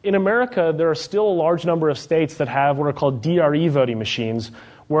 And in America, there are still a large number of states that have what are called DRE voting machines,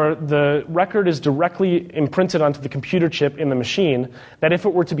 where the record is directly imprinted onto the computer chip in the machine, that if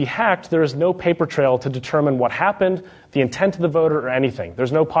it were to be hacked, there is no paper trail to determine what happened, the intent of the voter, or anything.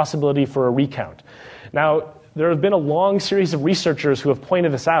 There's no possibility for a recount. Now, there have been a long series of researchers who have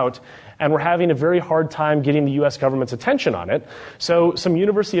pointed this out, and we're having a very hard time getting the U.S. government's attention on it. So some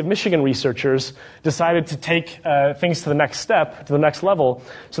University of Michigan researchers decided to take things to the next step, to the next level.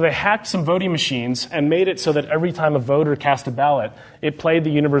 So they hacked some voting machines and made it so that every time a voter cast a ballot, it played the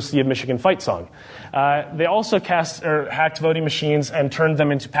University of Michigan fight song. They also hacked voting machines and turned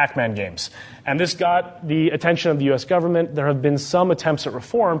them into Pac-Man games. And this got the attention of the U.S. government. There have been some attempts at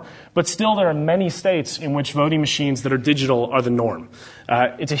reform, but still there are many states in which voting machines that are digital are the norm.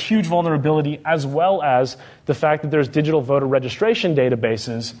 It's a huge vulnerability, as well as the fact that there's digital voter registration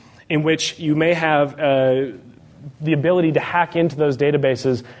databases in which you may have the ability to hack into those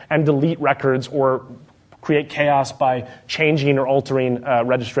databases and delete records or create chaos by changing or altering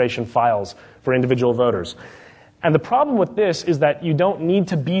registration files for individual voters. And the problem with this is that you don't need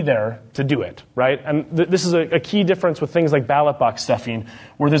to be there to do it, right? And this is a key difference with things like ballot box stuffing,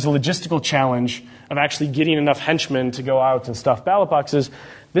 where there's a logistical challenge of actually getting enough henchmen to go out and stuff ballot boxes.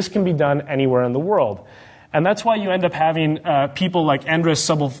 This can be done anywhere in the world. And that's why you end up having people like Andres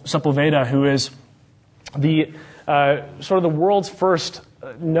Sepulveda, who is the sort of the world's first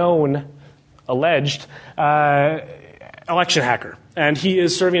known, alleged, election hacker. And he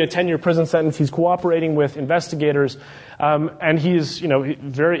is serving a 10-year prison sentence. He's cooperating with investigators, and he's,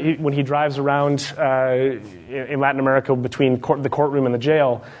 when he drives around in Latin America between the courtroom and the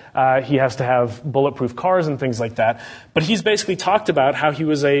jail, he has to have bulletproof cars and things like that. But he's basically talked about how he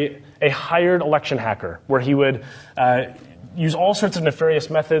was a hired election hacker, where he would use all sorts of nefarious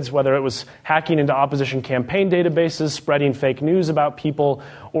methods, whether it was hacking into opposition campaign databases, spreading fake news about people,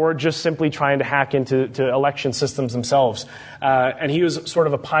 or just simply trying to hack into election systems themselves. And he was sort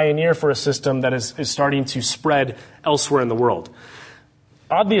of a pioneer for a system that is starting to spread elsewhere in the world.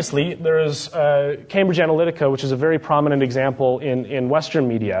 Obviously, there is Cambridge Analytica, which is a very prominent example in Western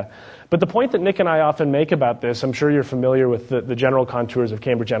media. But the point that Nick and I often make about this, I'm sure you're familiar with the general contours of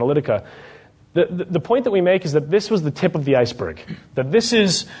Cambridge Analytica. The point that we make is that this was the tip of the iceberg, that this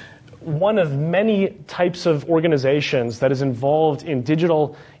is one of many types of organizations that is involved in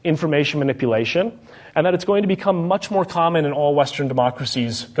digital information manipulation, and that it's going to become much more common in all Western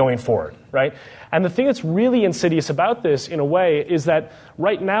democracies going forward, right? And the thing that's really insidious about this, in a way, is that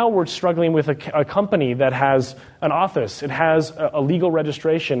right now we're struggling with a company that has an office, it has a legal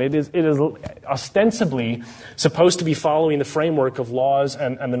registration, it is ostensibly supposed to be following the framework of laws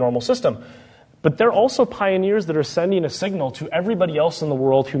and the normal system. But they're also pioneers that are sending a signal to everybody else in the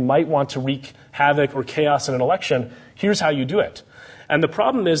world who might want to wreak havoc or chaos in an election. Here's how you do it. And the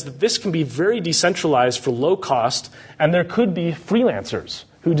problem is that this can be very decentralized for low cost, and there could be freelancers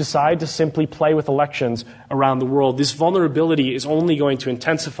who decide to simply play with elections around the world. This vulnerability is only going to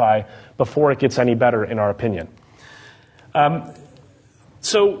intensify before it gets any better, in our opinion.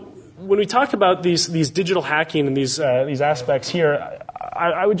 So when we talk about these digital hacking and these aspects here,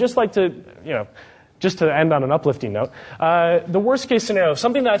 I would just like to, just to end on an uplifting note, the worst case scenario,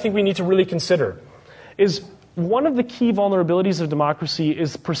 something that I think we need to really consider, is one of the key vulnerabilities of democracy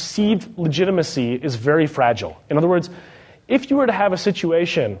is perceived legitimacy is very fragile. In other words, if you were to have a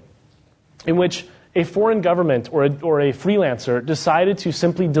situation in which a foreign government or a freelancer decided to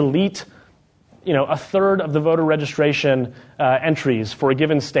simply delete, a third of the voter registration entries for a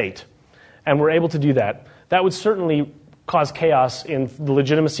given state, and were able to do that, that would certainly cause chaos in the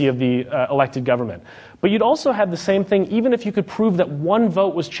legitimacy of the elected government. But you'd also have the same thing even if you could prove that one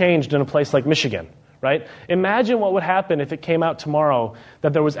vote was changed in a place like Michigan, right? Imagine what would happen if it came out tomorrow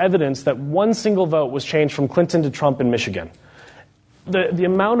that there was evidence that one single vote was changed from Clinton to Trump in Michigan. The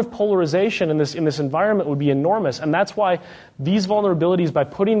amount of polarization in this environment would be enormous, and that's why these vulnerabilities, by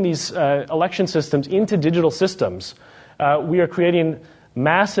putting these election systems into digital systems, we are creating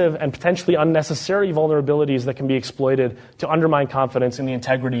massive and potentially unnecessary vulnerabilities that can be exploited to undermine confidence in the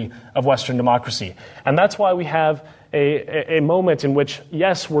integrity of Western democracy. And that's why we have a moment in which,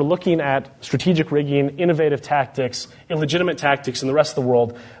 yes, we're looking at strategic rigging, innovative tactics, illegitimate tactics in the rest of the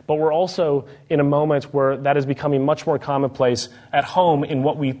world, but we're also in a moment where that is becoming much more commonplace at home in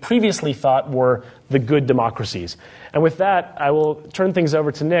what we previously thought were the good democracies. And with that, I will turn things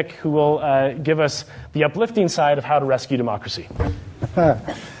over to Nick, who will give us the uplifting side of how to rescue democracy.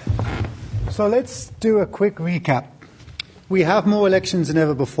 So let's do a quick recap. We have more elections than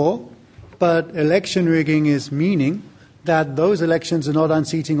ever before, but election rigging is meaning that those elections are not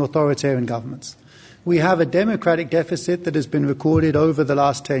unseating authoritarian governments. We have a democratic deficit that has been recorded over the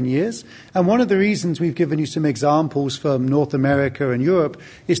last 10 years, and one of the reasons we've given you some examples from North America and Europe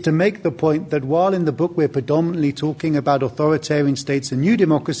is to make the point that while in the book we're predominantly talking about authoritarian states and new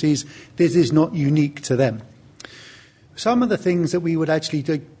democracies, this is not unique to them. Some of the things that we would actually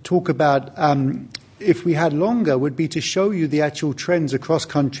talk about if we had longer would be to show you the actual trends across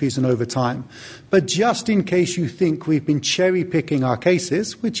countries and over time. But just in case you think we've been cherry-picking our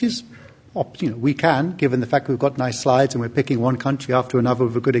cases, which is, we can, given the fact we've got nice slides and we're picking one country after another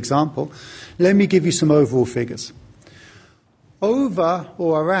with a good example, let me give you some overall figures. Over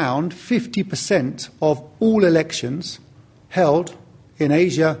or around 50% of all elections held in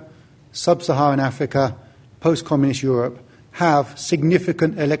Asia, Sub-Saharan Africa, post-communist Europe, have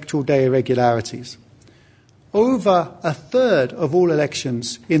significant electoral day irregularities. Over a third of all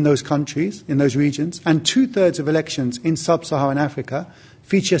elections in those countries, in those regions, and 2/3 of elections in Sub-Saharan Africa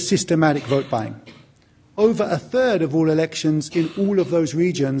feature systematic vote buying. Over a third of all elections in all of those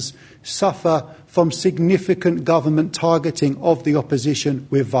regions suffer from significant government targeting of the opposition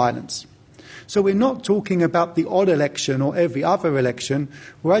with violence. So we're not talking about the odd election or every other election.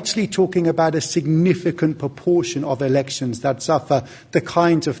 We're actually talking about a significant proportion of elections that suffer the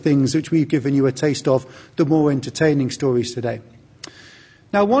kinds of things which we've given you a taste of, the more entertaining stories today.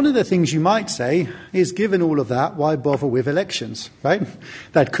 Now, one of the things you might say is, given all of that, why bother with elections, right?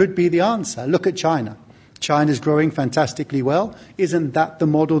 That could be the answer. Look at China. China's growing fantastically well. Isn't that the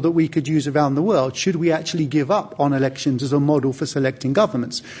model that we could use around the world? Should we actually give up on elections as a model for selecting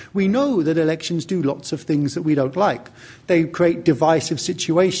governments? We know that elections do lots of things that we don't like. They create divisive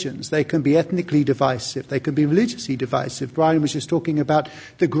situations. They can be ethnically divisive. They can be religiously divisive. Brian was just talking about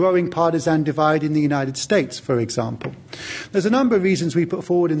the growing partisan divide in the United States, for example. There's a number of reasons we put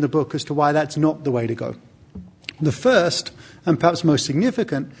forward in the book as to why that's not the way to go. The first, and perhaps most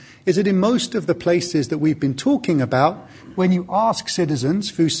significant, is that in most of the places that we've been talking about, when you ask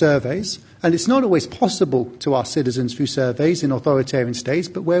citizens through surveys, and it's not always possible to ask citizens through surveys in authoritarian states,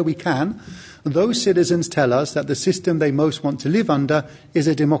 but where we can, those citizens tell us that the system they most want to live under is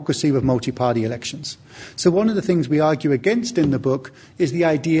a democracy with multi-party elections. So one of the things we argue against in the book is the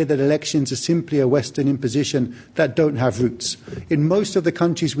idea that elections are simply a Western imposition that don't have roots. In most of the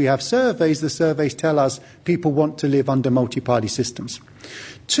countries we have surveys, the surveys tell us people want to live under multi-party systems.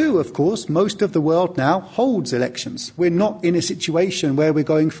 Two, of course, most of the world now holds elections. We're not in a situation where we're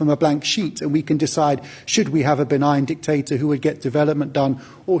going from a blank sheet and we can decide should we have a benign dictator who would get development done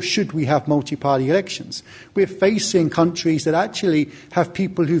or should we have multi-party elections. We're facing countries that actually have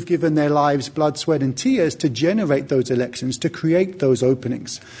people who've given their lives blood, sweat and tears to generate those elections, to create those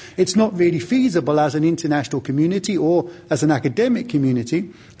openings. It's not really feasible as an international community or as an academic community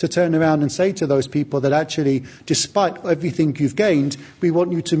to turn around and say to those people that actually, despite everything you've gained, we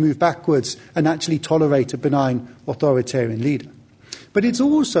want you to move backwards and actually tolerate a benign authoritarian leader. But it's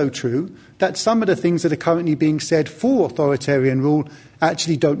also true that some of the things that are currently being said for authoritarian rule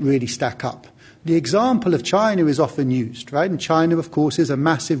actually don't really stack up. The example of China is often used, right? And China, of course, is a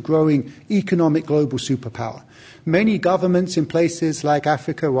massive growing economic global superpower. Many governments in places like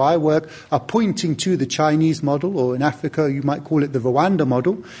Africa, where I work, are pointing to the Chinese model, or in Africa you might call it the Rwanda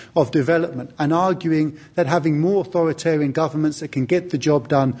model, of development, and arguing that having more authoritarian governments that can get the job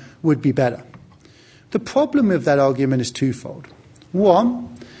done would be better. The problem with that argument is twofold.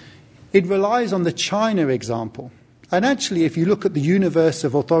 One, it relies on the China example. And actually, if you look at the universe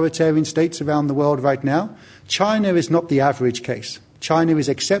of authoritarian states around the world right now, China is not the average case. China is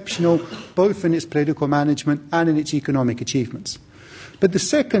exceptional, both in its political management and in its economic achievements. But the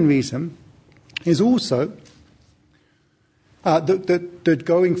second reason is also that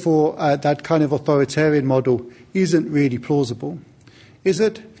going for that kind of authoritarian model isn't really plausible, is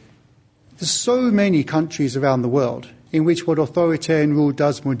that there's so many countries around the world in which what authoritarian rule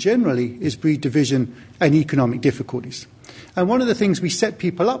does more generally is breed division and economic difficulties. And one of the things we set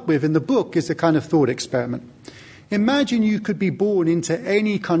people up with in the book is a kind of thought experiment. Imagine you could be born into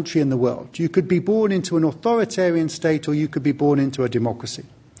any country in the world. You could be born into an authoritarian state or you could be born into a democracy.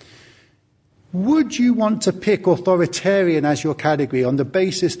 Would you want to pick authoritarian as your category on the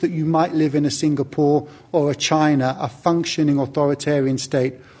basis that you might live in a Singapore or a China, a functioning authoritarian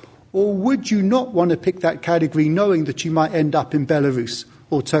state? Or would you not want to pick that category knowing that you might end up in Belarus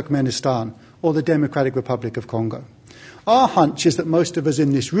or Turkmenistan or the Democratic Republic of Congo? Our hunch is that most of us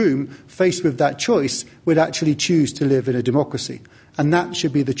in this room, faced with that choice, would actually choose to live in a democracy. And that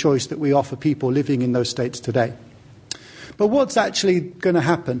should be the choice that we offer people living in those states today. But what's actually going to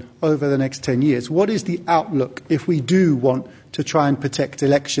happen over the next 10 years? What is the outlook if we do want to try and protect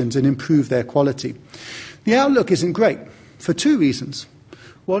elections and improve their quality? The outlook isn't great for two reasons.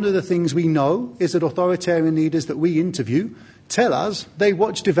 One of the things we know is that authoritarian leaders that we interview tell us they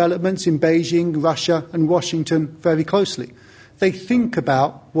watch developments in Beijing, Russia and Washington very closely. They think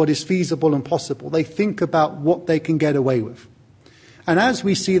about what is feasible and possible. They think about what they can get away with. And as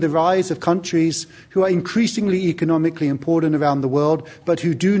we see the rise of countries who are increasingly economically important around the world, but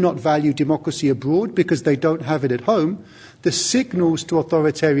who do not value democracy abroad because they don't have it at home, the signals to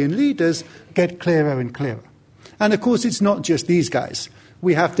authoritarian leaders get clearer and clearer. And of course, it's not just these guys.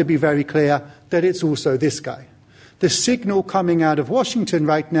 We have to be very clear that it's also this guy. The signal coming out of Washington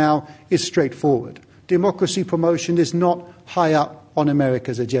right now is straightforward. Democracy promotion is not high up on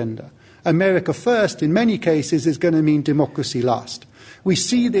America's agenda. America first, in many cases, is going to mean democracy last. We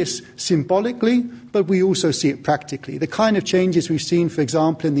see this symbolically, but we also see it practically. The kind of changes we've seen, for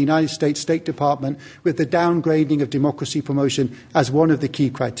example, in the United States State Department with the downgrading of democracy promotion as one of the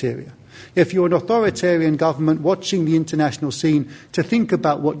key criteria. If you're an authoritarian government watching the international scene to think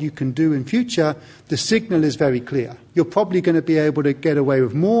about what you can do in future, the signal is very clear. You're probably going to be able to get away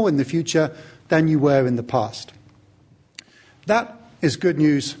with more in the future than you were in the past. That is good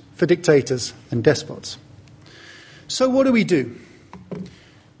news for dictators and despots. So what do we do?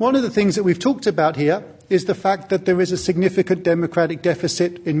 One of the things that we've talked about here is the fact that there is a significant democratic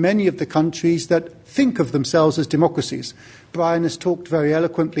deficit in many of the countries that think of themselves as democracies. Brian has talked very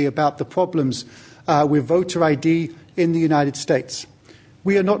eloquently about the problems with voter ID in the United States.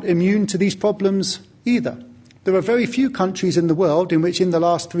 We are not immune to these problems either. There are very few countries in the world in which in the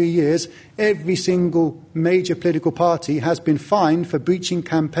last 3 years every single major political party has been fined for breaching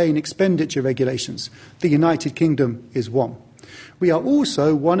campaign expenditure regulations. The United Kingdom is one. We are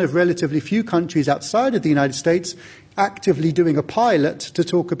also one of relatively few countries outside of the United States actively doing a pilot to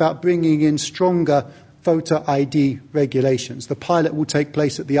talk about bringing in stronger voter ID regulations. The pilot will take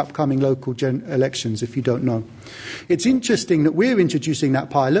place at the upcoming local elections, if you don't know. It's interesting that we're introducing that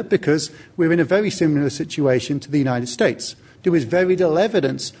pilot because we're in a very similar situation to the United States. There is very little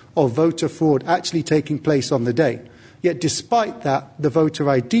evidence of voter fraud actually taking place on the day. Yet despite that, the voter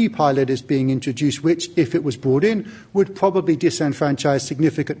ID pilot is being introduced, which, if it was brought in, would probably disenfranchise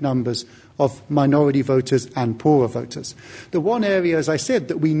significant numbers of minority voters and poorer voters. The one area, as I said,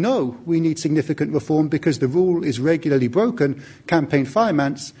 that we know we need significant reform because the rule is regularly broken, campaign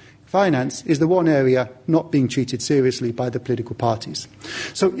finance, is the one area not being treated seriously by the political parties.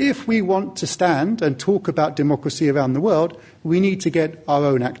 So if we want to stand and talk about democracy around the world, we need to get our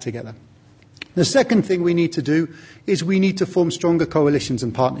own act together. The second thing we need to do is we need to form stronger coalitions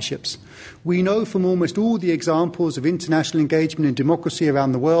and partnerships. We know from almost all the examples of international engagement in democracy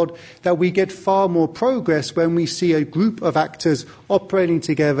around the world that we get far more progress when we see a group of actors operating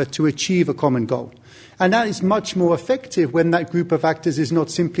together to achieve a common goal. And that is much more effective when that group of actors is not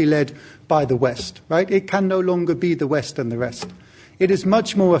simply led by the West, right? It can no longer be the West and the rest. It is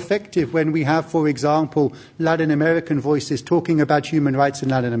much more effective when we have, for example, Latin American voices talking about human rights in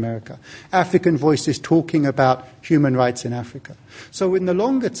Latin America, African voices talking about human rights in Africa. So in the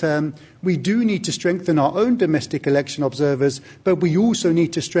longer term, we do need to strengthen our own domestic election observers, but we also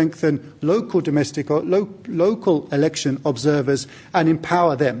need to strengthen local election observers and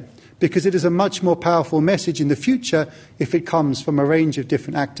empower them, because it is a much more powerful message in the future if it comes from a range of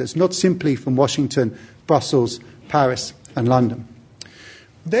different actors, not simply from Washington, Brussels, Paris, and London.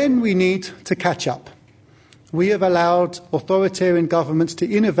 Then we need to catch up. We have allowed authoritarian governments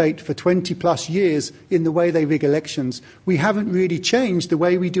to innovate for 20-plus years in the way they rig elections. We haven't really changed the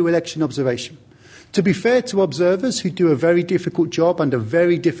way we do election observation. To be fair to observers who do a very difficult job under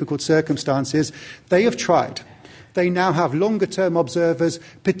very difficult circumstances, they have tried. They now have longer-term observers,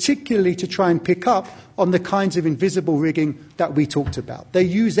 particularly to try and pick up on the kinds of invisible rigging that we talked about. They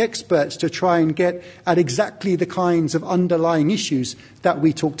use experts to try and get at exactly the kinds of underlying issues that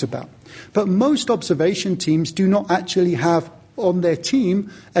we talked about. But most observation teams do not actually have on their team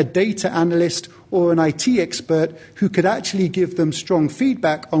a data analyst or an IT expert who could actually give them strong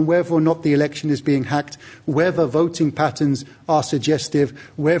feedback on whether or not the election is being hacked, whether voting patterns are suggestive,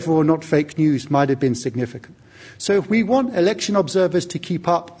 whether or not fake news might have been significant. So if we want election observers to keep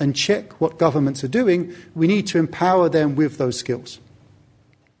up and check what governments are doing, we need to empower them with those skills.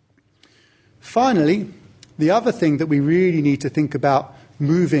 Finally, the other thing that we really need to think about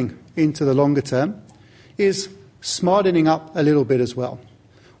moving into the longer term is smartening up a little bit as well.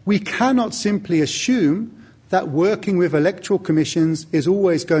 We cannot simply assume that working with electoral commissions is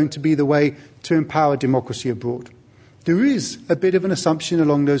always going to be the way to empower democracy abroad. There is a bit of an assumption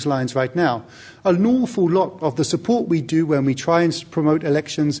along those lines right now. An awful lot of the support we do when we try and promote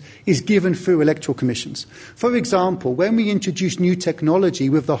elections is given through electoral commissions. For example, when we introduce new technology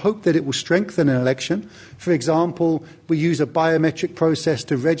with the hope that it will strengthen an election, for example, we use a biometric process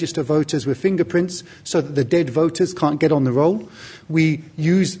to register voters with fingerprints so that the dead voters can't get on the roll. We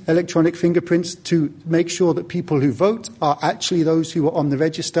use electronic fingerprints to make sure that people who vote are actually those who are on the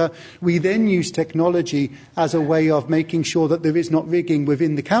register. We then use technology as a way of making sure that there is not rigging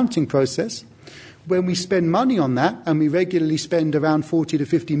within the counting process. When we spend money on that, and we regularly spend around 40 to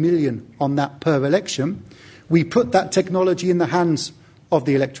 50 million on that per election, we put that technology in the hands of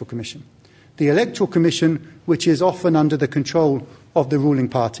the Electoral Commission. The Electoral Commission, which is often under the control of the ruling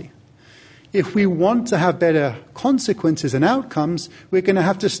party. If we want to have better consequences and outcomes, we're going to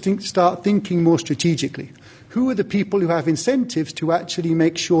have to start thinking more strategically. Who are the people who have incentives to actually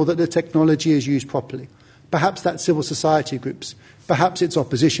make sure that the technology is used properly? Perhaps that's civil society groups. Perhaps it's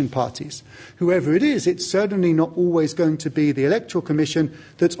opposition parties. Whoever it is, it's certainly not always going to be the Electoral Commission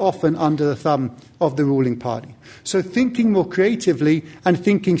that's often under the thumb of the ruling party. So thinking more creatively and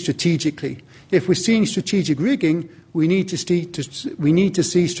thinking strategically. If we're seeing strategic rigging, we need to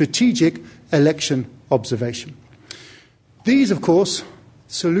see strategic election observation. These, of course,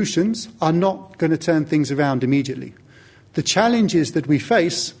 solutions are not going to turn things around immediately. The challenges that we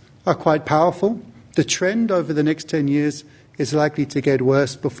face are quite powerful. The trend over the next 10 years is likely to get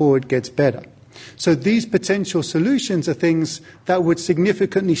worse before it gets better. So these potential solutions are things that would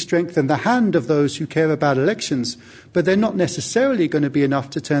significantly strengthen the hand of those who care about elections, but they're not necessarily going to be enough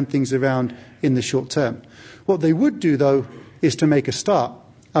to turn things around in the short term. What they would do, though, is to make a start.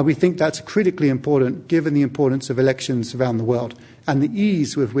 And we think that's critically important, given the importance of elections around the world and the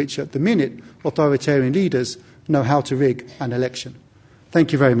ease with which, at the minute, authoritarian leaders know how to rig an election.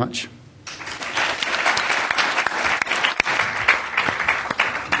 Thank you very much.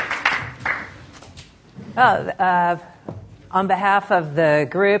 On behalf of the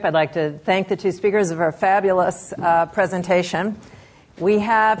group, I'd like to thank the two speakers for a fabulous presentation. We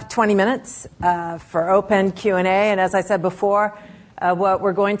have 20 minutes for open Q&A, and as I said before, what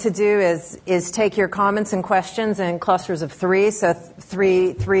we're going to do is take your comments and questions in clusters of three, so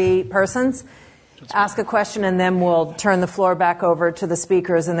three persons. Ask a question, and then we'll turn the floor back over to the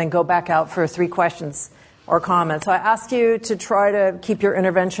speakers and then go back out for 3 questions or comments. So I ask you to try to keep your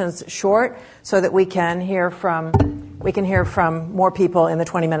interventions short so that we can hear from more people in the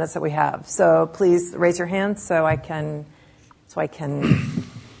 20 minutes that we have. So please raise your hand so I can. This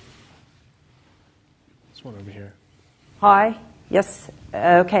one over here. Hi. Yes.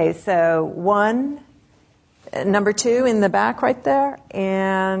 Okay. So 1, number 2 in the back right there,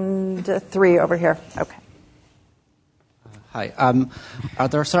 and 3 over here. Okay. Hi. Are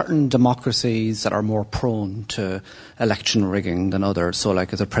there certain democracies that are more prone to election rigging than others? So,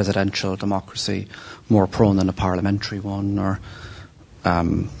 like, is a presidential democracy more prone than a parliamentary one, or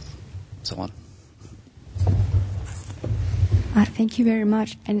so on? Thank you very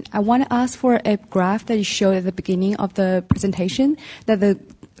much. And I want to ask for a graph that you showed at the beginning of the presentation, that the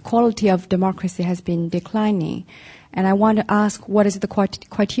quality of democracy has been declining. And I want to ask, what is the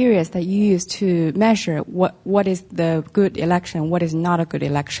criteria that you use to measure what is the good election, what is not a good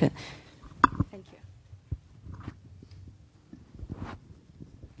election? Thank you.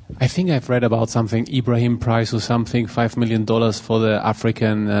 I think I've read about something, Ibrahim Prize or something, $5 million for the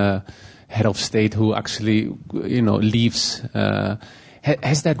African head of state who actually, leaves.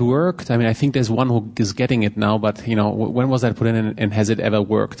 Has that worked? I mean, I think there's one who is getting it now, but, when was that put in, and has it ever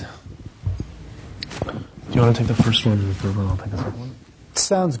worked? Do you want to take the first one and the third one? I'll take the second one.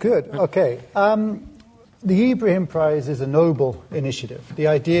 Sounds good. Okay. The Ibrahim Prize is a noble initiative. The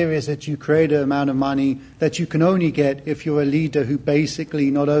idea is that you create an amount of money that you can only get if you're a leader who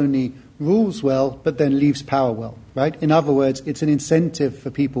basically not only rules well, but then leaves power well, right? In other words, it's an incentive for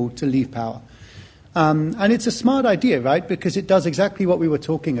people to leave power. And it's a smart idea, right? Because it does exactly what we were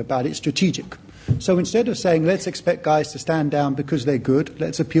talking about. It's strategic. So instead of saying, let's expect guys to stand down because they're good,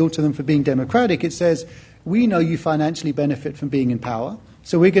 let's appeal to them for being democratic, it says, we know you financially benefit from being in power,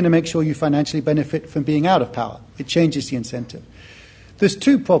 so we're going to make sure you financially benefit from being out of power. It changes the incentive. There's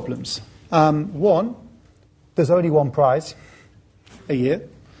 2 problems. One, there's only one prize a year.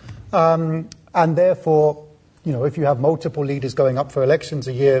 And therefore, if you have multiple leaders going up for elections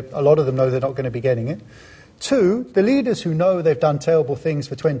a year, a lot of them know they're not going to be getting it. 2, the leaders who know they've done terrible things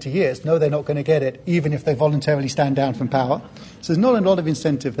for 20 years know they're not going to get it, even if they voluntarily stand down from power. So there's not a lot of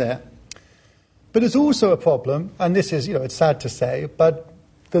incentive there. But there's also a problem, and this is, it's sad to say, but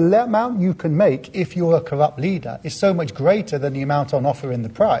the amount you can make if you're a corrupt leader is so much greater than the amount on offer in the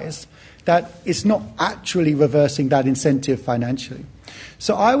prize that it's not actually reversing that incentive financially.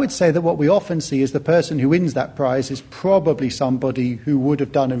 So I would say that what we often see is the person who wins that prize is probably somebody who would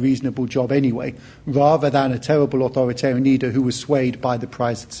have done a reasonable job anyway, rather than a terrible authoritarian leader who was swayed by the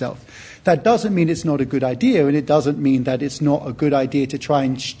prize itself. That doesn't mean it's not a good idea, and it doesn't mean that it's not a good idea to try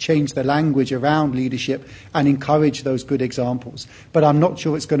and change the language around leadership and encourage those good examples. But I'm not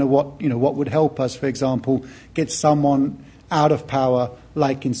sure it's going to what would help us, for example, get someone out of power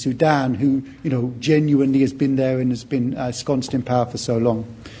like in Sudan, who genuinely has been there and has been ensconced in power for so long.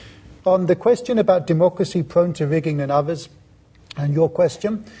 On the question about democracy prone to rigging than others, and your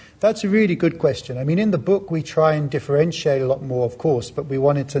question, that's a really good question. I mean, in the book we try and differentiate a lot more, of course, but we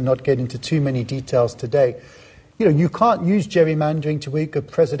wanted to not get into too many details today. You can't use gerrymandering to rig a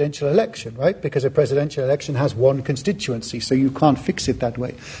presidential election, right? Because a presidential election has one constituency, so you can't fix it that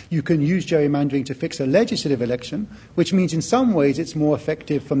way. You can use gerrymandering to fix a legislative election, which means in some ways it's more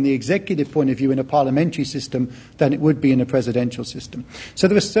effective from the executive point of view in a parliamentary system than it would be in a presidential system. So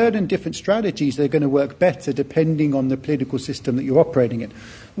there are certain different strategies that are going to work better depending on the political system that you're operating in.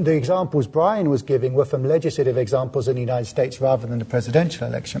 The examples Brian was giving were from legislative examples in the United States rather than the presidential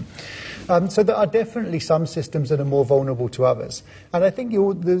election. So there are definitely some systems that are more vulnerable to others. And I think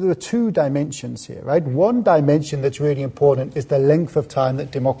there are 2 dimensions here, right? One dimension that's really important is the length of time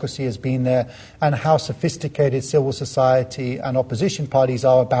that democracy has been there and how sophisticated civil society and opposition parties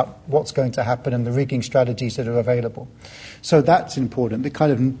are about what's going to happen and the rigging strategies that are available. So that's important, the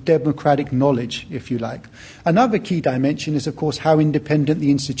kind of democratic knowledge, if you like. Another key dimension is, of course, how independent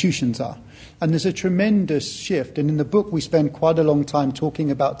the institutions are. And there's a tremendous shift. And in the book, we spend quite a long time talking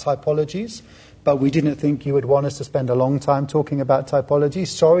about typologies, but we didn't think you would want us to spend a long time talking about typologies.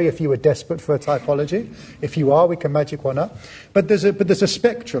 Sorry if you were desperate for a typology. If you are, we can magic one up. But there's a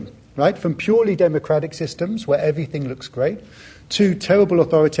spectrum, right, from purely democratic systems where everything looks great to terrible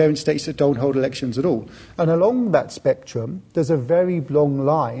authoritarian states that don't hold elections at all. And along that spectrum, there's a very long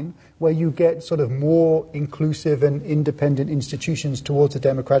line where you get sort of more inclusive and independent institutions towards the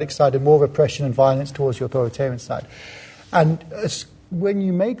democratic side and more repression and violence towards the authoritarian side. And when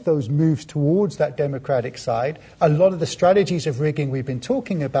you make those moves towards that democratic side, a lot of the strategies of rigging we've been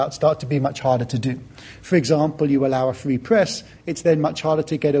talking about start to be much harder to do. For example, you allow a free press, it's then much harder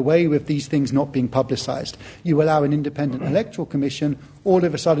to get away with these things not being publicized. You allow an independent electoral commission, all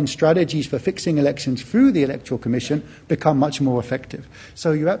of a sudden strategies for fixing elections through the electoral commission become much more effective.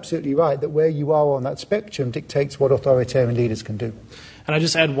 So you're absolutely right that where you are on that spectrum dictates what authoritarian leaders can do. And I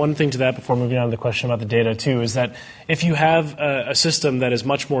just add one thing to that before moving on to the question about the data, too, is that if you have a system that is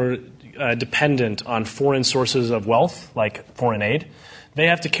much more dependent on foreign sources of wealth, like foreign aid, they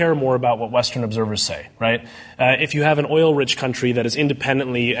have to care more about what Western observers say, right? If you have an oil-rich country that is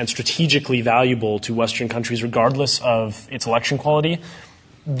independently and strategically valuable to Western countries regardless of its election quality,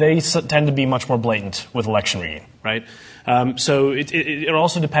 they tend to be much more blatant with election rigging, right? So it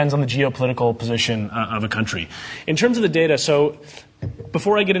also depends on the geopolitical position of a country. In terms of the data, so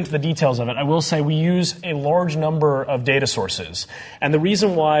before I get into the details of it, I will say we use a large number of data sources. And the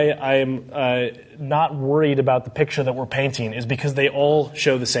reason why I'm not worried about the picture that we're painting is because they all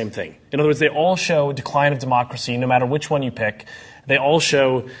show the same thing. In other words, they all show a decline of democracy, no matter which one you pick. They all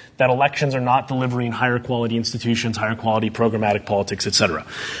show that elections are not delivering higher quality institutions, higher quality programmatic politics, et cetera.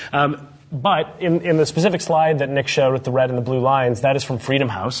 But in the specific slide that Nick showed with the red and the blue lines, that is from Freedom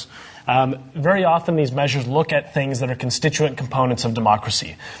House. Very often these measures look at things that are constituent components of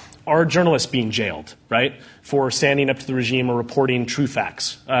democracy. Are journalists being jailed, right, for standing up to the regime or reporting true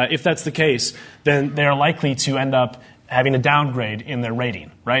facts? If that's the case, then they are likely to end up having a downgrade in their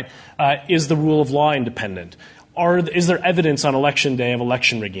rating, right? Is the rule of law independent? Is there evidence on election day of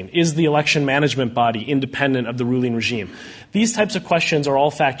election rigging? Is the election management body independent of the ruling regime? These types of questions are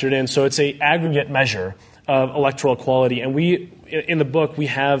all factored in, so it's an aggregate measure of electoral equality. And in the book, we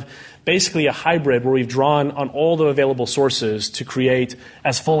have basically a hybrid where we've drawn on all the available sources to create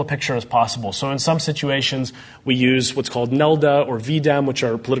as full a picture as possible. So in some situations, we use what's called NELDA or VDEM, which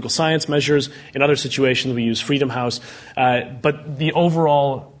are political science measures. In other situations, we use Freedom House. But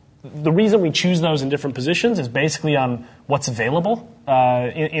the reason we choose those in different positions is basically on what's available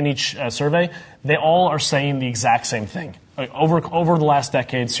in each survey. They all are saying the exact same thing. Over the last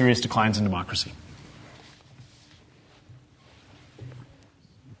decade, serious declines in democracy.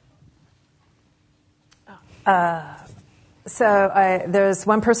 There's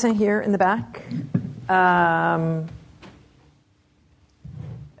one person here in the back.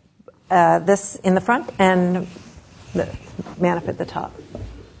 This in the front, and the man up at the top.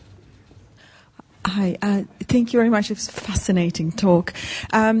 Hi, thank you very much. It was a fascinating talk.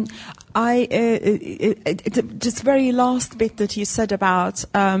 Just very last bit that you said about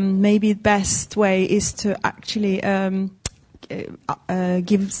maybe the best way is to actually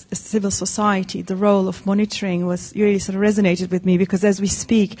give civil society the role of monitoring was really sort of resonated with me, because as we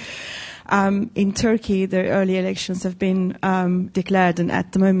speak, in Turkey, the early elections have been declared, and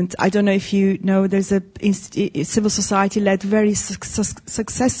at the moment, I don't know if you know, there's a civil society-led, very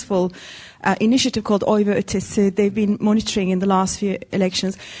successful initiative called Oy ve Ötesi. They've been monitoring in the last few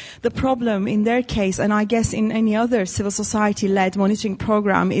elections. The problem in their case, and I guess in any other civil society-led monitoring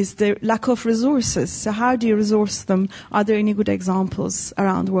program, is the lack of resources. So how do you resource them? Are there any good examples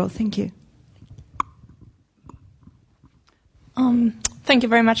around the world? Thank you. Thank you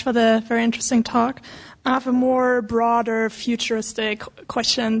very much for the very interesting talk. I have a more broader futuristic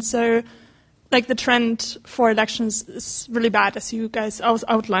question. So, like, the trend for elections is really bad, as you guys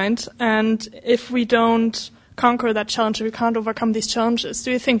outlined. And if we don't conquer that challenge, if we can't overcome these challenges,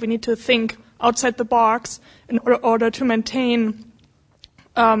 do you think we need to think outside the box in order to maintain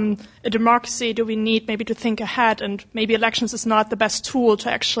a democracy? Do we need maybe to think ahead, and maybe elections is not the best tool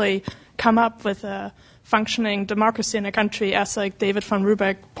to actually come up with a functioning democracy in a country, as like David van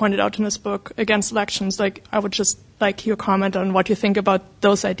Riebeeck pointed out in his book Against Elections? Like, I would just like your comment on what you think about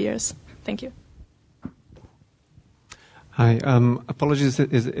those ideas. Thank you. Hi. Apologies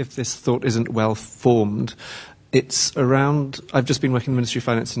if this thought isn't well formed. It's around, I've just been working in the Ministry of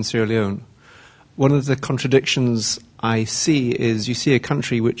Finance in Sierra Leone. One of the contradictions I see is you see a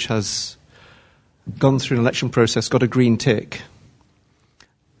country which has gone through an election process, got a green tick,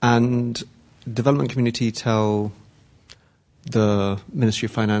 and development community tell the Ministry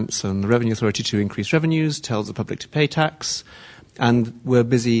of Finance and the Revenue Authority to increase revenues, tells the public to pay tax, and we're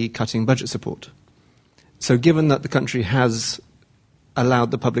busy cutting budget support. So given that the country has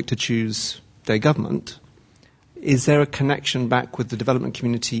allowed the public to choose their government, is there a connection back with the development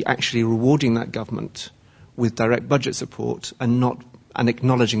community actually rewarding that government with direct budget support and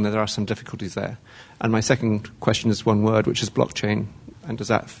acknowledging that there are some difficulties there? And my second question is one word, which is blockchain. And where does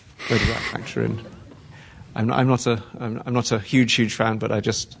that factor in? I'm not a huge fan, but I'm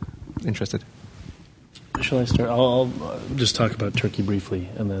just interested. Shall I start? I'll just talk about Turkey briefly,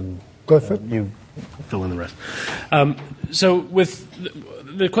 and then Go for it. You fill in the rest. So with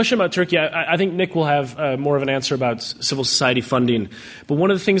the question about Turkey, I think Nick will have more of an answer about civil society funding. But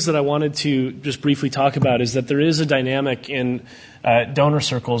one of the things that I wanted to just briefly talk about is that there is a dynamic in donor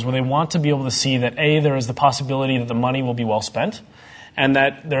circles where they want to be able to see that, A, there is the possibility that the money will be well spent, and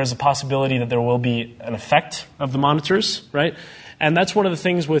that there is a possibility that there will be an effect of the monitors, right? And that's one of the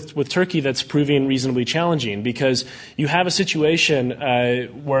things with Turkey that's proving reasonably challenging, because you have a situation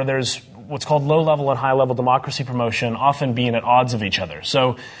where there's what's called low-level and high-level democracy promotion often being at odds of each other.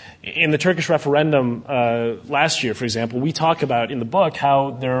 So in the Turkish referendum last year, for example, we talk about in the book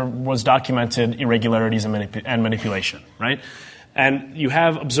how there was documented irregularities and manipulation, right? And you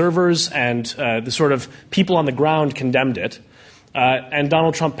have observers and the sort of people on the ground condemned it. And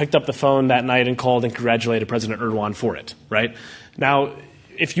Donald Trump picked up the phone that night and called and congratulated President Erdogan for it, right? Now,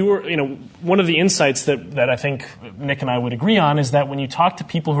 if you were, one of the insights that I think Nick and I would agree on is that when you talk to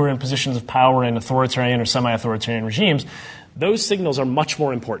people who are in positions of power in authoritarian or semi-authoritarian regimes, those signals are much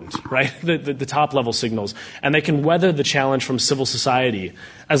more important, right? The top-level signals. And they can weather the challenge from civil society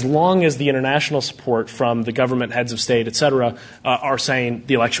as long as the international support from the government, heads of state, et cetera, are saying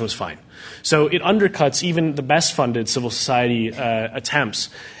the election was fine. So it undercuts even the best-funded civil society attempts.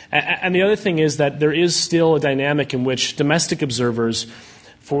 And the other thing is that there is still a dynamic in which domestic observers,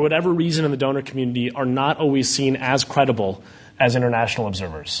 for whatever reason in the donor community, are not always seen as credible as international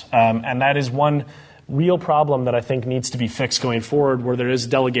observers. And that is one real problem that I think needs to be fixed going forward, where there is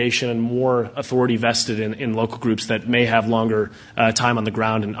delegation and more authority vested in local groups that may have longer time on the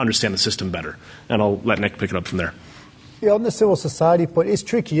ground and understand the system better. And I'll let Nick pick it up from there. Yeah, on the civil society point, it's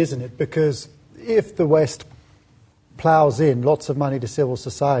tricky, isn't it? Because if the West plows in lots of money to civil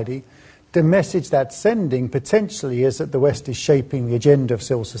society, the message that's sending potentially is that the West is shaping the agenda of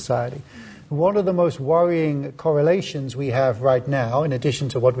civil society. One of the most worrying correlations we have right now, in addition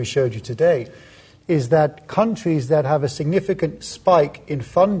to what we showed you today, is that countries that have a significant spike in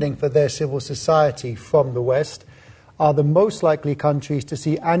funding for their civil society from the West are the most likely countries to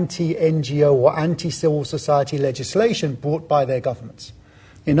see anti-NGO or anti-civil society legislation brought by their governments.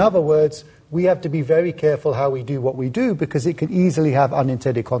 In other words, we have to be very careful how we do what we do because it can easily have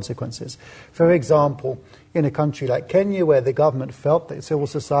unintended consequences. For example, in a country like Kenya, where the government felt that civil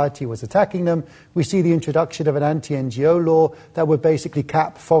society was attacking them, we see the introduction of an anti-NGO law that would basically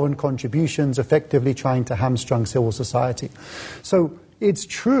cap foreign contributions, effectively trying to hamstring civil society. So it's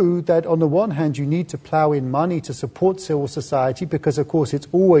true that on the one hand you need to plow in money to support civil society because, of course, it's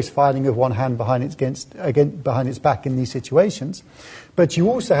always fighting with one hand behind its back in these situations. But you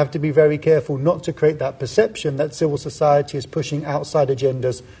also have to be very careful not to create that perception that civil society is pushing outside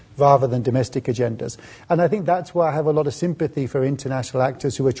agendas rather than domestic agendas. And I think that's why I have a lot of sympathy for international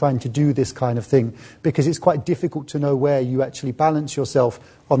actors who are trying to do this kind of thing, because it's quite difficult to know where you actually balance yourself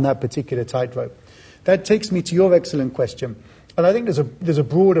on that particular tightrope. That takes me to your excellent question. And I think there's a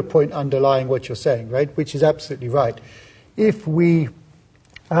broader point underlying what you're saying, right, which is absolutely right. If we,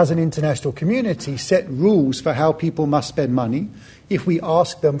 as an international community, set rules for how people must spend money, if we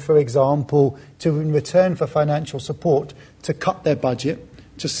ask them, for example, to, in return for financial support, to cut their budget,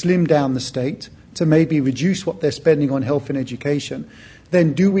 to slim down the state, to maybe reduce what they're spending on health and education,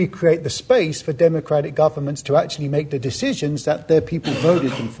 then do we create the space for democratic governments to actually make the decisions that their people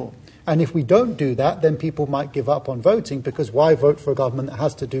voted them for? And if we don't do that, then people might give up on voting, because why vote for a government that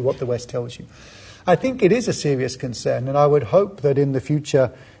has to do what the West tells you? I think it is a serious concern, and I would hope that in the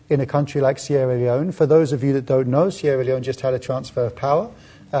future, in a country like Sierra Leone, for those of you that don't know, Sierra Leone just had a transfer of power.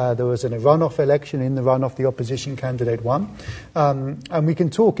 There was a runoff election. In the runoff, the opposition candidate won. And we can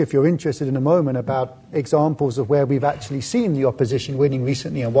talk, if you're interested, in a moment about examples of where we've actually seen the opposition winning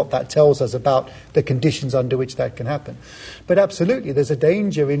recently and what that tells us about the conditions under which that can happen. But absolutely, there's a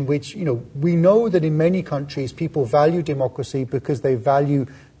danger in which, we know that in many countries people value democracy because they value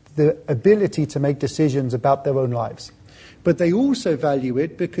the ability to make decisions about their own lives. But they also value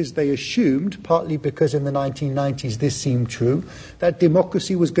it because they assumed, partly because in the 1990s this seemed true, that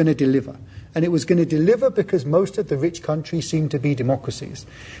democracy was going to deliver. And it was going to deliver because most of the rich countries seem to be democracies.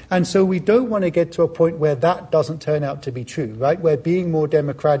 And so we don't want to get to a point where that doesn't turn out to be true, right? Where being more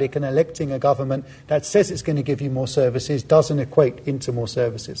democratic and electing a government that says it's going to give you more services doesn't equate into more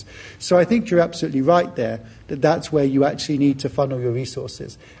services. So I think you're absolutely right there, that that's where you actually need to funnel your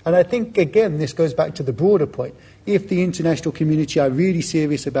resources. And I think, again, this goes back to the broader point. If the international community are really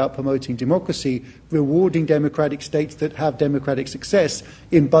serious about promoting democracy, rewarding democratic states that have democratic success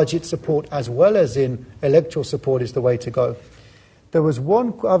in budget support as well as in electoral support is the way to go. There was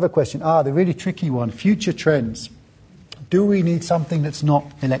one other question, the really tricky one, future trends. Do we need something that's not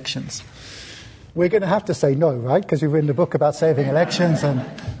elections? We're going to have to say no, right? Because we've written a book about saving elections, and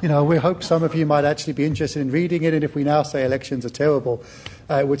we hope some of you might actually be interested in reading it, and if we now say elections are terrible,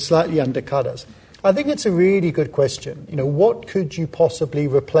 it would slightly undercut us. I think it's a really good question. What could you possibly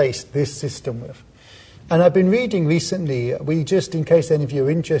replace this system with? And I've been reading recently, in case any of you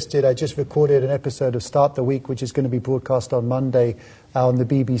are interested, I just recorded an episode of Start the Week, which is going to be broadcast on Monday on the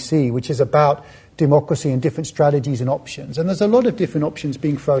BBC, which is about democracy and different strategies and options. And there's a lot of different options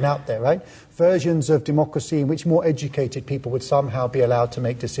being thrown out there, right? Versions of democracy in which more educated people would somehow be allowed to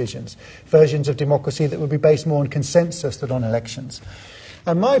make decisions. Versions of democracy that would be based more on consensus than on elections.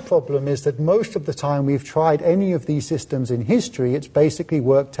 And my problem is that most of the time we've tried any of these systems in history, it's basically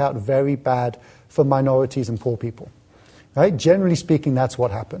worked out very bad for minorities and poor people. Right? Generally speaking, that's what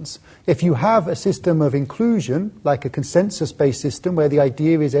happens. If you have a system of inclusion, like a consensus-based system where the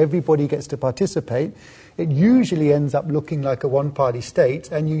idea is everybody gets to participate, it usually ends up looking like a one-party state,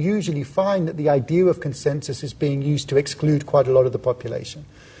 and you usually find that the idea of consensus is being used to exclude quite a lot of the population.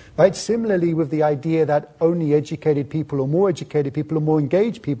 Right? Similarly, with the idea that only educated people or more educated people or more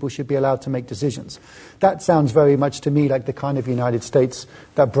engaged people should be allowed to make decisions. That sounds very much to me like the kind of United States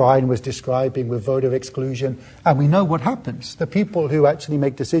that Brian was describing with voter exclusion. And we know what happens. The people who actually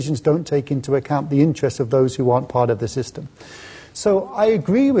make decisions don't take into account the interests of those who aren't part of the system. So I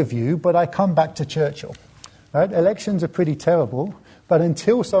agree with you, but I come back to Churchill. Right? Elections are pretty terrible. But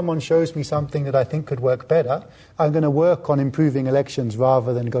until someone shows me something that I think could work better, I'm going to work on improving elections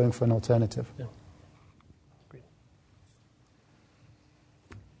rather than going for an alternative. Yeah. Great.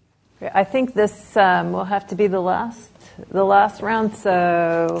 I think this will have to be the last round.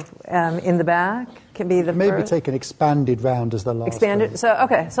 So in the back can be the maybe first. Take an expanded round as the last. Expanded. Round. So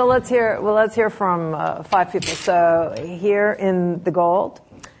okay. So let's hear from 5 people. So here in the gold,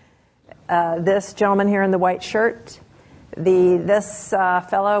 this gentleman here in the white shirt. This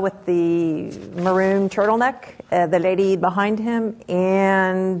fellow with the maroon turtleneck, the lady behind him,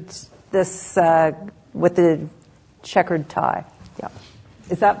 and this with the checkered tie. Yeah,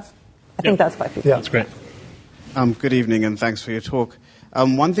 I think that's 5 people. Yeah, that's great. Good evening, and thanks for your talk.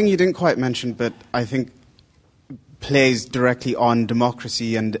 One thing you didn't quite mention, but I think plays directly on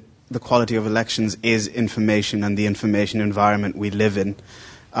democracy and the quality of elections, is information and the information environment we live in.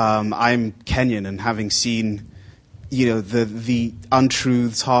 I'm Kenyan, and having seen the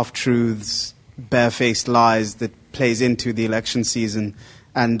untruths, half-truths, barefaced lies that plays into the election season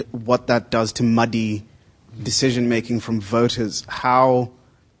and what that does to muddy decision-making from voters. How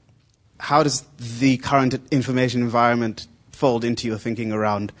does the current information environment fold into your thinking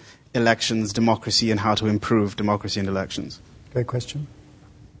around elections, democracy, and how to improve democracy and elections? Great question.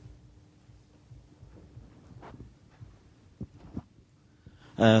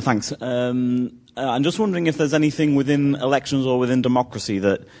 Thanks. I'm just wondering if there's anything within elections or within democracy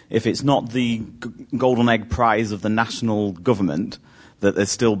that, if it's not the golden egg prize of the national government, that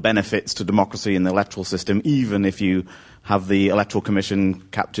there's still benefits to democracy in the electoral system, even if you have the electoral commission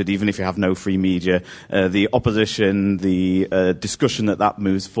captured, even if you have no free media, the opposition, the discussion that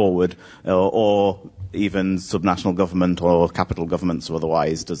moves forward, or even subnational government or capital governments or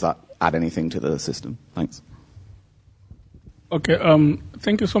otherwise. Does that add anything to the system? Thanks. Okay,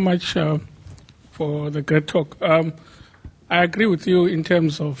 thank you so much for the great talk. I agree with you in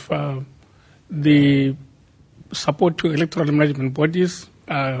terms of the support to electoral management bodies,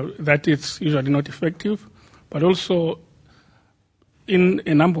 that it's usually not effective, but also in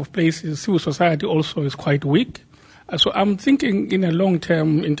a number of places, civil society also is quite weak. So I'm thinking in a long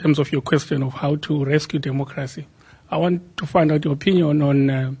term in terms of your question of how to rescue democracy. I want to find out your opinion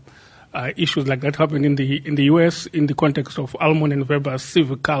on issues like that happen in the U.S. in the context of Almond and Weber's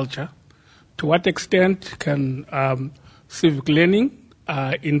civic culture. To what extent can civic learning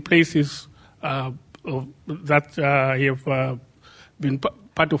in places that have been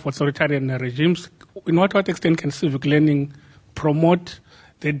part of authoritarian regimes, in what extent can civic learning promote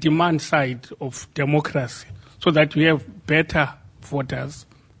the demand side of democracy so that we have better voters?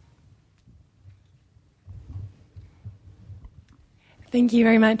 Thank you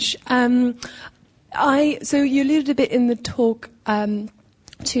very much. So you alluded a bit in the talk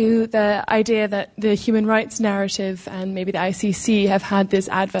to the idea that the human rights narrative and maybe the ICC have had this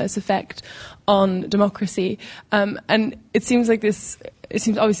adverse effect on democracy. And it seems like it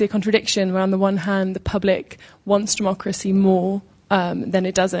seems obviously a contradiction where on the one hand the public wants democracy more than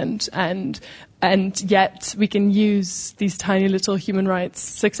it doesn't, and yet we can use these tiny little human rights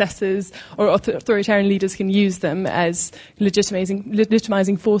successes, or authoritarian leaders can use them as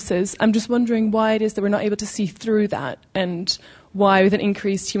legitimizing forces. I'm just wondering why it is that we're not able to see through that, and why with an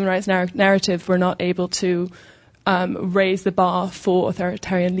increased human rights narrative we're not able to raise the bar for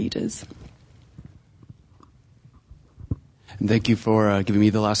authoritarian leaders. Thank you for giving me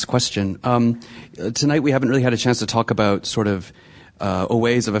the last question. Tonight we haven't really had a chance to talk about sort of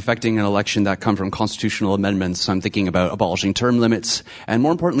ways of affecting an election that come from constitutional amendments. I'm thinking about abolishing term limits, and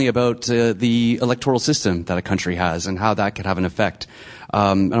more importantly about the electoral system that a country has and how that could have an effect.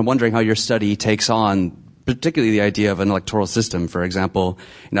 And I'm wondering how your study takes on particularly the idea of an electoral system, for example,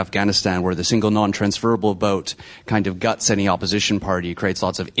 in Afghanistan, where the single non-transferable vote kind of guts any opposition party, creates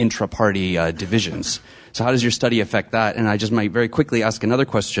lots of intra-party divisions. So how does your study affect that? And I just might very quickly ask another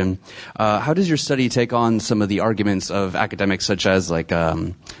question. How does your study take on some of the arguments of academics such as like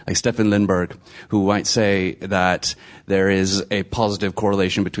Stefan Lindberg, who might say that there is a positive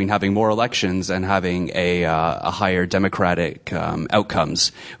correlation between having more elections and having a higher democratic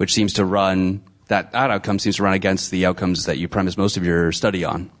outcomes, which seems to run that outcome seems to run against the outcomes that you premise most of your study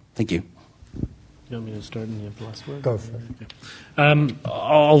on. Thank you. You want me to start and you have the last word? Go for it. Okay.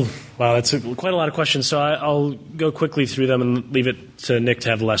 Wow, that's quite a lot of questions, so I'll go quickly through them and leave it to Nick to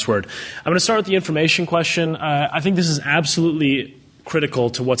have the last word. I'm going to start with the information question. I think this is absolutely critical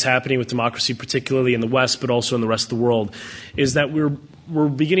to what's happening with democracy, particularly in the West, but also in the rest of the world, is that we're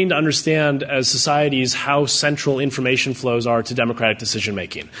beginning to understand as societies how central information flows are to democratic decision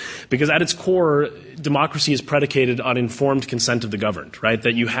making. Because at its core, democracy is predicated on informed consent of the governed, right?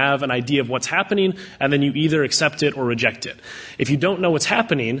 That you have an idea of what's happening and then you either accept it or reject it. If you don't know what's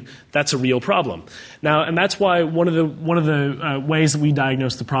happening, that's a real problem. Now, and that's why one of the ways that we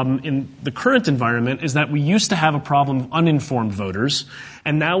diagnose the problem in the current environment is that we used to have a problem of uninformed voters,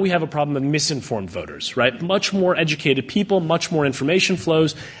 and now we have a problem of misinformed voters, right? Much more educated people, much more information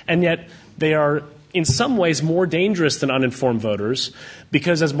flows, and yet they are in some ways more dangerous than uninformed voters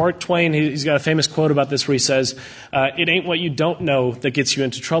because, as Mark Twain, he's got a famous quote about this where he says, it ain't what you don't know that gets you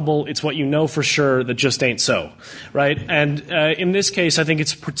into trouble, it's what you know for sure that just ain't so, right? And in this case, I think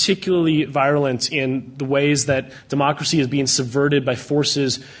it's particularly virulent in the ways that democracy is being subverted by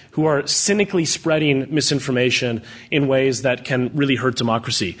forces who are cynically spreading misinformation in ways that can really hurt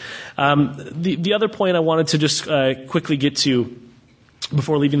democracy. The other point I wanted to just quickly get to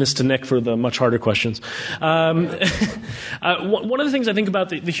before leaving this to Nick for the much harder questions. One of the things I think about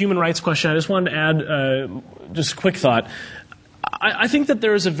the human rights question, I just wanted to add just a quick thought. I think that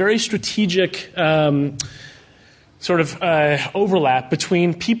there is a very strategic overlap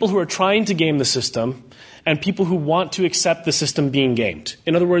between people who are trying to game the system and people who want to accept the system being gamed.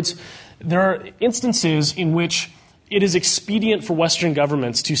 In other words, there are instances in which it is expedient for Western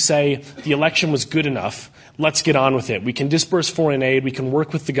governments to say the election was good enough, let's get on with it. We can disperse foreign aid, we can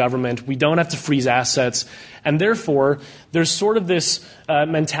work with the government, we don't have to freeze assets, and therefore there's sort of this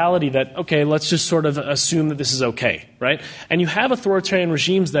mentality that, okay, let's just sort of assume that this is okay, right? And you have authoritarian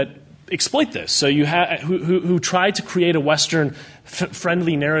regimes that exploit this. So you have who try to create a Western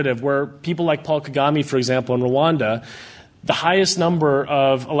friendly narrative where people like Paul Kagame, for example, in Rwanda, the highest number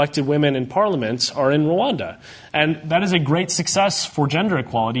of elected women in parliament are in Rwanda. And that is a great success for gender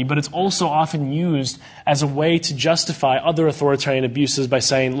equality, but it's also often used as a way to justify other authoritarian abuses by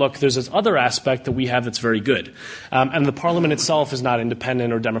saying, look, there's this other aspect that we have that's very good. And the parliament itself is not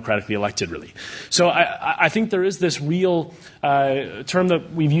independent or democratically elected, really. So I think there is this real term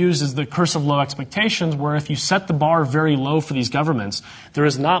that we've used is the curse of low expectations, where if you set the bar very low for these governments, there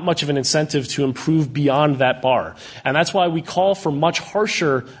is not much of an incentive to improve beyond that bar. And that's why we call for much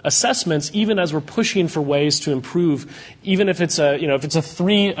harsher assessments, even as we're pushing for ways to improve. Even if it's a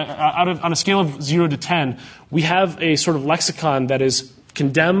 3 on a scale of 0 to 10, we have a sort of lexicon that is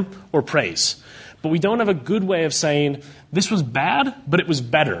condemn or praise. But we don't have a good way of saying this was bad, but it was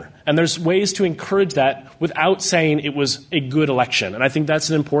better. And there's ways to encourage that without saying it was a good election. And I think that's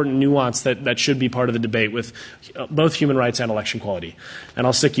an important nuance that should be part of the debate with both human rights and election quality. And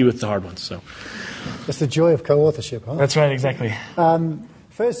I'll stick you with the hard ones. So that's the joy of co-authorship, huh? That's right, exactly.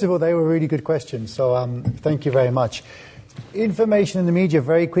 First of all, they were really good questions, so thank you very much. Information in the media,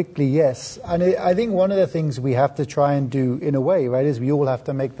 very quickly, yes. And I think one of the things we have to try and do in a way, right, is we all have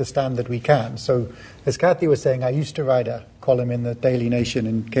to make the stand that we can. So as Kathy was saying, I used to write a column in the Daily Nation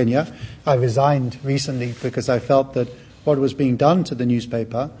in Kenya. I resigned recently because I felt that what was being done to the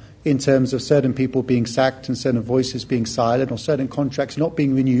newspaper in terms of certain people being sacked and certain voices being silent or certain contracts not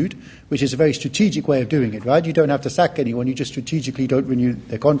being renewed, which is a very strategic way of doing it, right? You don't have to sack anyone, you just strategically don't renew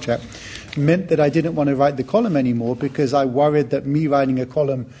their contract, meant that I didn't want to write the column anymore because I worried that me writing a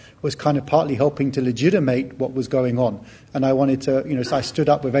column was kind of partly helping to legitimate what was going on. And I wanted to, so I stood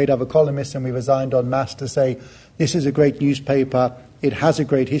up with 8 other columnists and we resigned en masse to say, this is a great newspaper, it has a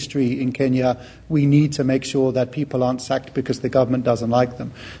great history in Kenya, we need to make sure that people aren't sacked because the government doesn't like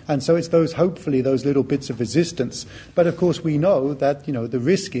them. And so it's hopefully those little bits of resistance. But of course we know that, the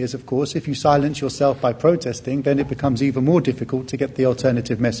risk is, of course, if you silence yourself by protesting, then it becomes even more difficult to get the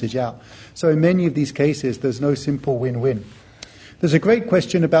alternative message out. So in many of these cases, there's no simple win-win. There's a great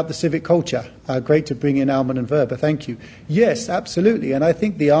question about the civic culture. Great to bring in Alman and Verba, thank you. Yes, absolutely. And I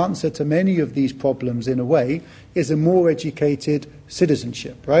think the answer to many of these problems, in a way, is a more educated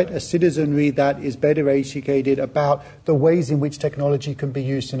citizenship, right? A citizenry that is better educated about the ways in which technology can be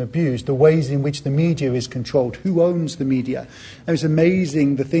used and abused, the ways in which the media is controlled, who owns the media. And it's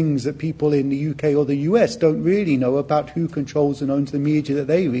amazing the things that people in the UK or the US don't really know about who controls and owns the media that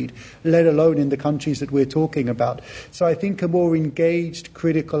they read, let alone in the countries that we're talking about. So I think a more engaged,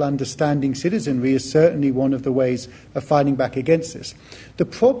 critical, understanding citizenry is certainly one of the ways of fighting back against this. The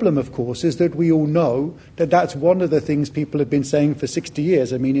problem, of course, is that we all know that that's one of the things people have been saying for 60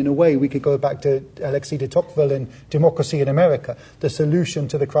 years. I mean, in a way, we could go back to Alexis de Tocqueville in Democracy in America. The solution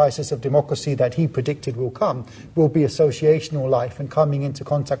to the crisis of democracy that he predicted will come will be associational life and coming into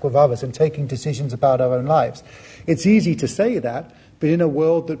contact with others and taking decisions about our own lives. It's easy to say that, but in a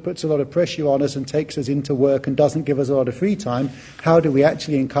world that puts a lot of pressure on us and takes us into work and doesn't give us a lot of free time, how do we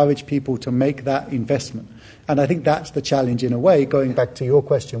actually encourage people to make that investment? And I think that's the challenge in a way, going back to your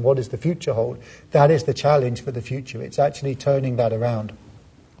question, what does the future hold? That is the challenge for the future. It's actually turning that around.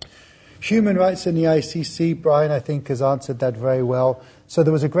 Human rights in the ICC, Brian, I think, has answered that very well. So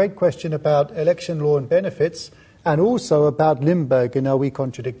there was a great question about election law and benefits, and also about Limburg, and are we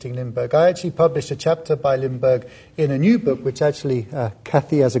contradicting Limburg? I actually published a chapter by Limburg in a new book, which actually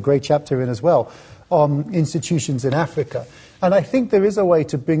Kathy has a great chapter in as well, on institutions in Africa. And I think there is a way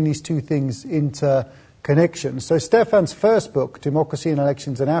to bring these two things into connection. So Stefan's first book, Democracy and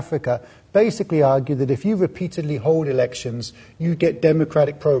Elections in Africa, basically argued that if you repeatedly hold elections, you get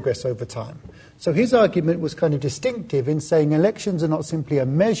democratic progress over time. So his argument was kind of distinctive in saying elections are not simply a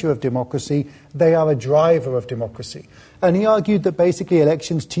measure of democracy, they are a driver of democracy. And he argued that basically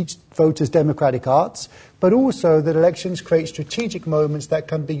elections teach voters democratic arts, but also that elections create strategic moments that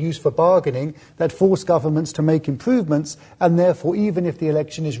can be used for bargaining, that force governments to make improvements, and therefore even if the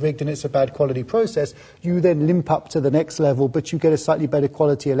election is rigged and it's a bad quality process, you then limp up to the next level, but you get a slightly better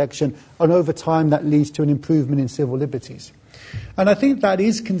quality election, and over time that leads to an improvement in civil liberties. And I think that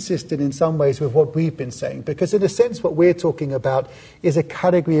is consistent in some ways with what we've been saying, because in a sense what we're talking about is a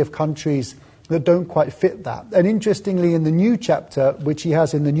category of countries that don't quite fit that. And interestingly, in the new chapter, which he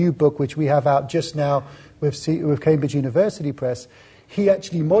has in the new book, which we have out just now with Cambridge University Press, he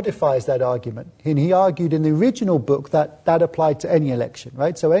actually modifies that argument. And he argued in the original book that that applied to any election,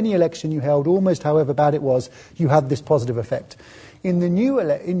 right? So any election you held, almost however bad it was, you had this positive effect. In the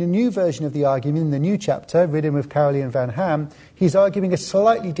new version of the argument, in the new chapter, written with Caroline Van Ham, he's arguing a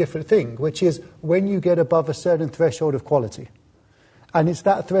slightly different thing, which is when you get above a certain threshold of quality. And it's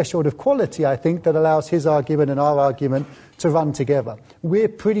that threshold of quality, I think, that allows his argument and our argument to run together. We're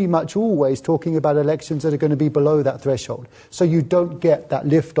pretty much always talking about elections that are going to be below that threshold. So you don't get that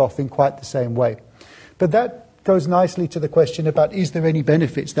lift-off in quite the same way. But that goes nicely to the question about, is there any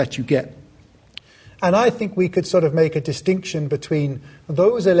benefits that you get? And I think we could sort of make a distinction between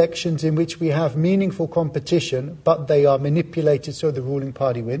those elections in which we have meaningful competition, but they are manipulated so the ruling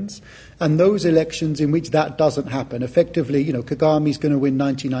party wins, and those elections in which that doesn't happen. Effectively, Kagame's going to win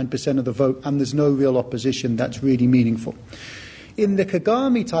 99% of the vote, and there's no real opposition that's really meaningful. In the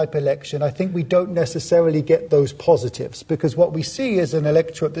Kagame-type election, I think we don't necessarily get those positives, because what we see is an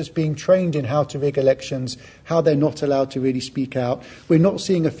electorate that's being trained in how to rig elections, how they're not allowed to really speak out. We're not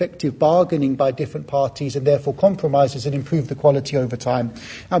seeing effective bargaining by different parties and therefore compromises that improve the quality over time.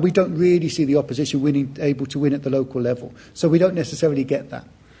 And we don't really see the opposition able to win at the local level. So we don't necessarily get that.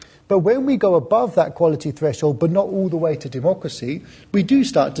 But when we go above that quality threshold, but not all the way to democracy, we do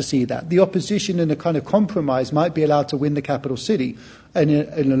start to see that. The opposition in a kind of compromise might be allowed to win the capital city in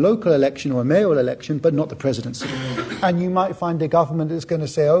a local election or a mayoral election, but not the presidency. And you might find a government that's going to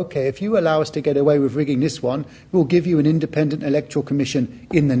say, okay, if you allow us to get away with rigging this one, we'll give you an independent electoral commission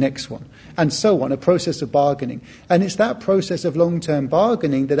in the next one. And so on, a process of bargaining. And it's that process of long-term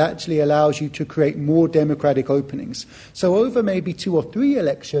bargaining that actually allows you to create more democratic openings. So over maybe 2 or 3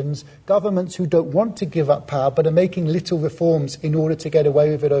 elections, governments who don't want to give up power but are making little reforms in order to get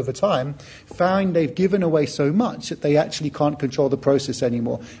away with it over time find they've given away so much that they actually can't control the process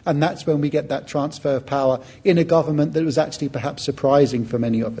anymore. And that's when we get that transfer of power in a government that was actually perhaps surprising for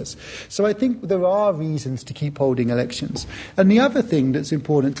many of us. So I think there are reasons to keep holding elections. And the other thing that's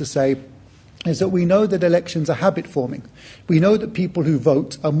important to say is that we know that elections are habit forming. We know that people who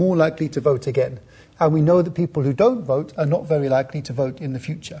vote are more likely to vote again. And we know that people who don't vote are not very likely to vote in the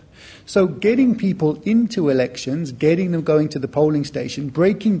future. So getting people into elections, getting them going to the polling station,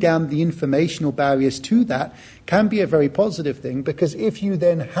 breaking down the informational barriers to that can be a very positive thing, because if you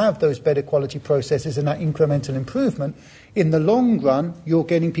then have those better quality processes and that incremental improvement, in the long run, you're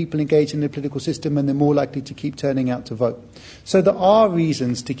getting people engaged in the political system and they're more likely to keep turning out to vote. So there are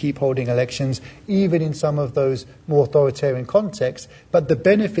reasons to keep holding elections, even in some of those more authoritarian contexts, but the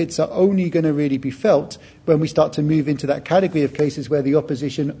benefits are only going to really be felt when we start to move into that category of cases where the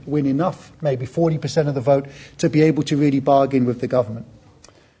opposition win enough, maybe 40% of the vote, to be able to really bargain with the government.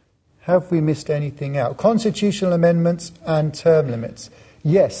 Have we missed anything out? Constitutional amendments and term limits.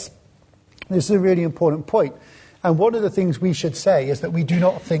 Yes, this is a really important point. And one of the things we should say is that we do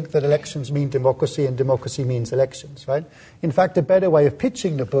not think that elections mean democracy and democracy means elections, right? In fact, a better way of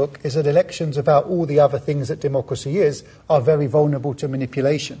pitching the book is that elections, about all the other things that democracy is, are very vulnerable to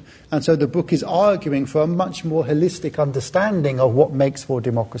manipulation. And so the book is arguing for a much more holistic understanding of what makes for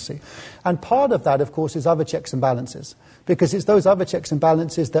democracy. And part of that, of course, is other checks and balances, because it's those other checks and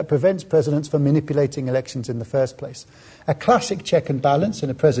balances that prevents presidents from manipulating elections in the first place. A classic check and balance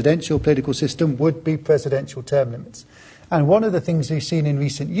in a presidential political system would be presidential term limits. And one of the things we've seen in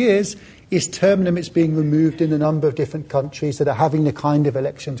recent years is term limits being removed in a number of different countries that are having the kind of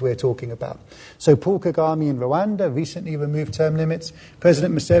elections we're talking about. So Paul Kagame in Rwanda recently removed term limits.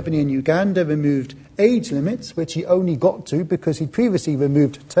 President Museveni in Uganda removed age limits, which he only got to because he'd previously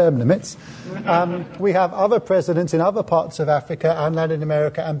removed term limits. We have other presidents in other parts of Africa and Latin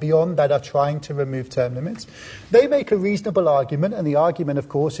America and beyond that are trying to remove term limits. They make a reasonable argument, and the argument, of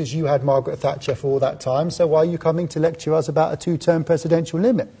course, is you had Margaret Thatcher for all that time, so why are you coming to lecture us about a 2-term presidential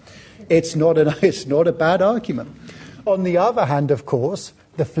limit? It's not a bad argument. On the other hand, of course,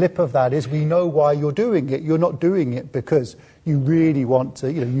 the flip of that is we know why you're doing it. You're not doing it because you really want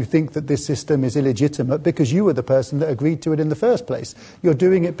to, you think that this system is illegitimate because you were the person that agreed to it in the first place. You're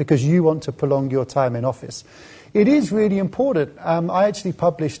doing it because you want to prolong your time in office. It is really important. I actually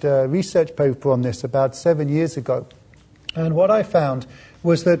published a research paper on this about 7 years ago. And what I found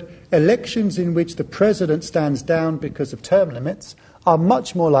was that elections in which the president stands down because of term limits are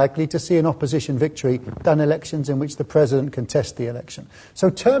much more likely to see an opposition victory than elections in which the president contests the election.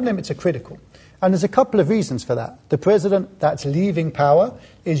 So term limits are critical. And there's a couple of reasons for that. The president that's leaving power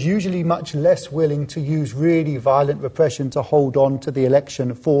is usually much less willing to use really violent repression to hold on to the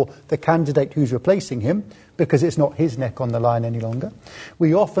election for the candidate who's replacing him, because it's not his neck on the line any longer.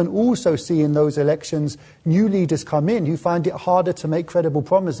 We often also see in those elections new leaders come in who find it harder to make credible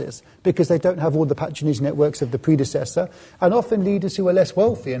promises because they don't have all the patronage networks of the predecessor, and often leaders who are less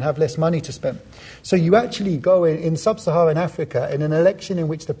wealthy and have less money to spend. So you actually go in sub-Saharan Africa, in an election in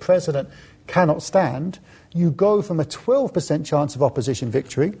which the president cannot stand, you go from a 12% chance of opposition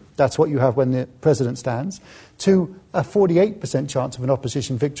victory, that's what you have when the president stands, to a 48% chance of an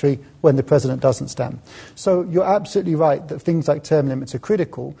opposition victory when the president doesn't stand. So you're absolutely right that things like term limits are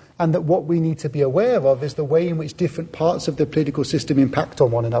critical, and that what we need to be aware of is the way in which different parts of the political system impact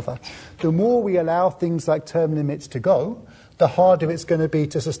on one another. The more we allow things like term limits to go, the harder it's going to be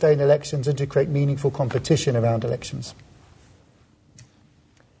to sustain elections and to create meaningful competition around elections.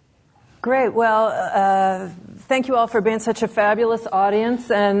 Great. Well, thank you all for being such a fabulous audience.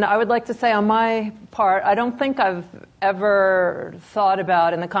 And I would like to say on my part, I don't think I've ever thought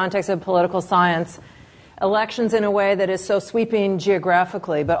about, in the context of political science, elections in a way that is so sweeping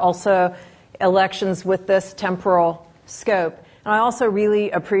geographically, but also elections with this temporal scope. And I also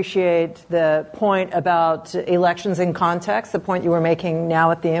really appreciate the point about elections in context, the point you were making now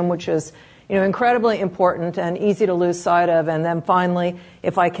at the end, which is incredibly important and easy to lose sight of. And then finally,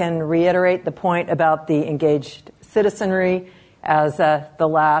 if I can reiterate the point about the engaged citizenry as the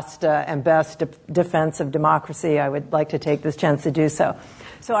last and best defense of democracy, I would like to take this chance to do so.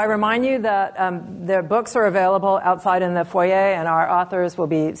 So I remind you that their books are available outside in the foyer, and our authors will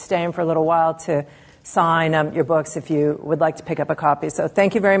be staying for a little while to sign your books if you would like to pick up a copy. So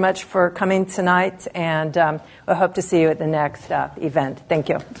thank you very much for coming tonight, and I hope to see you at the next event. Thank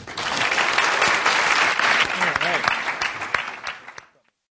you.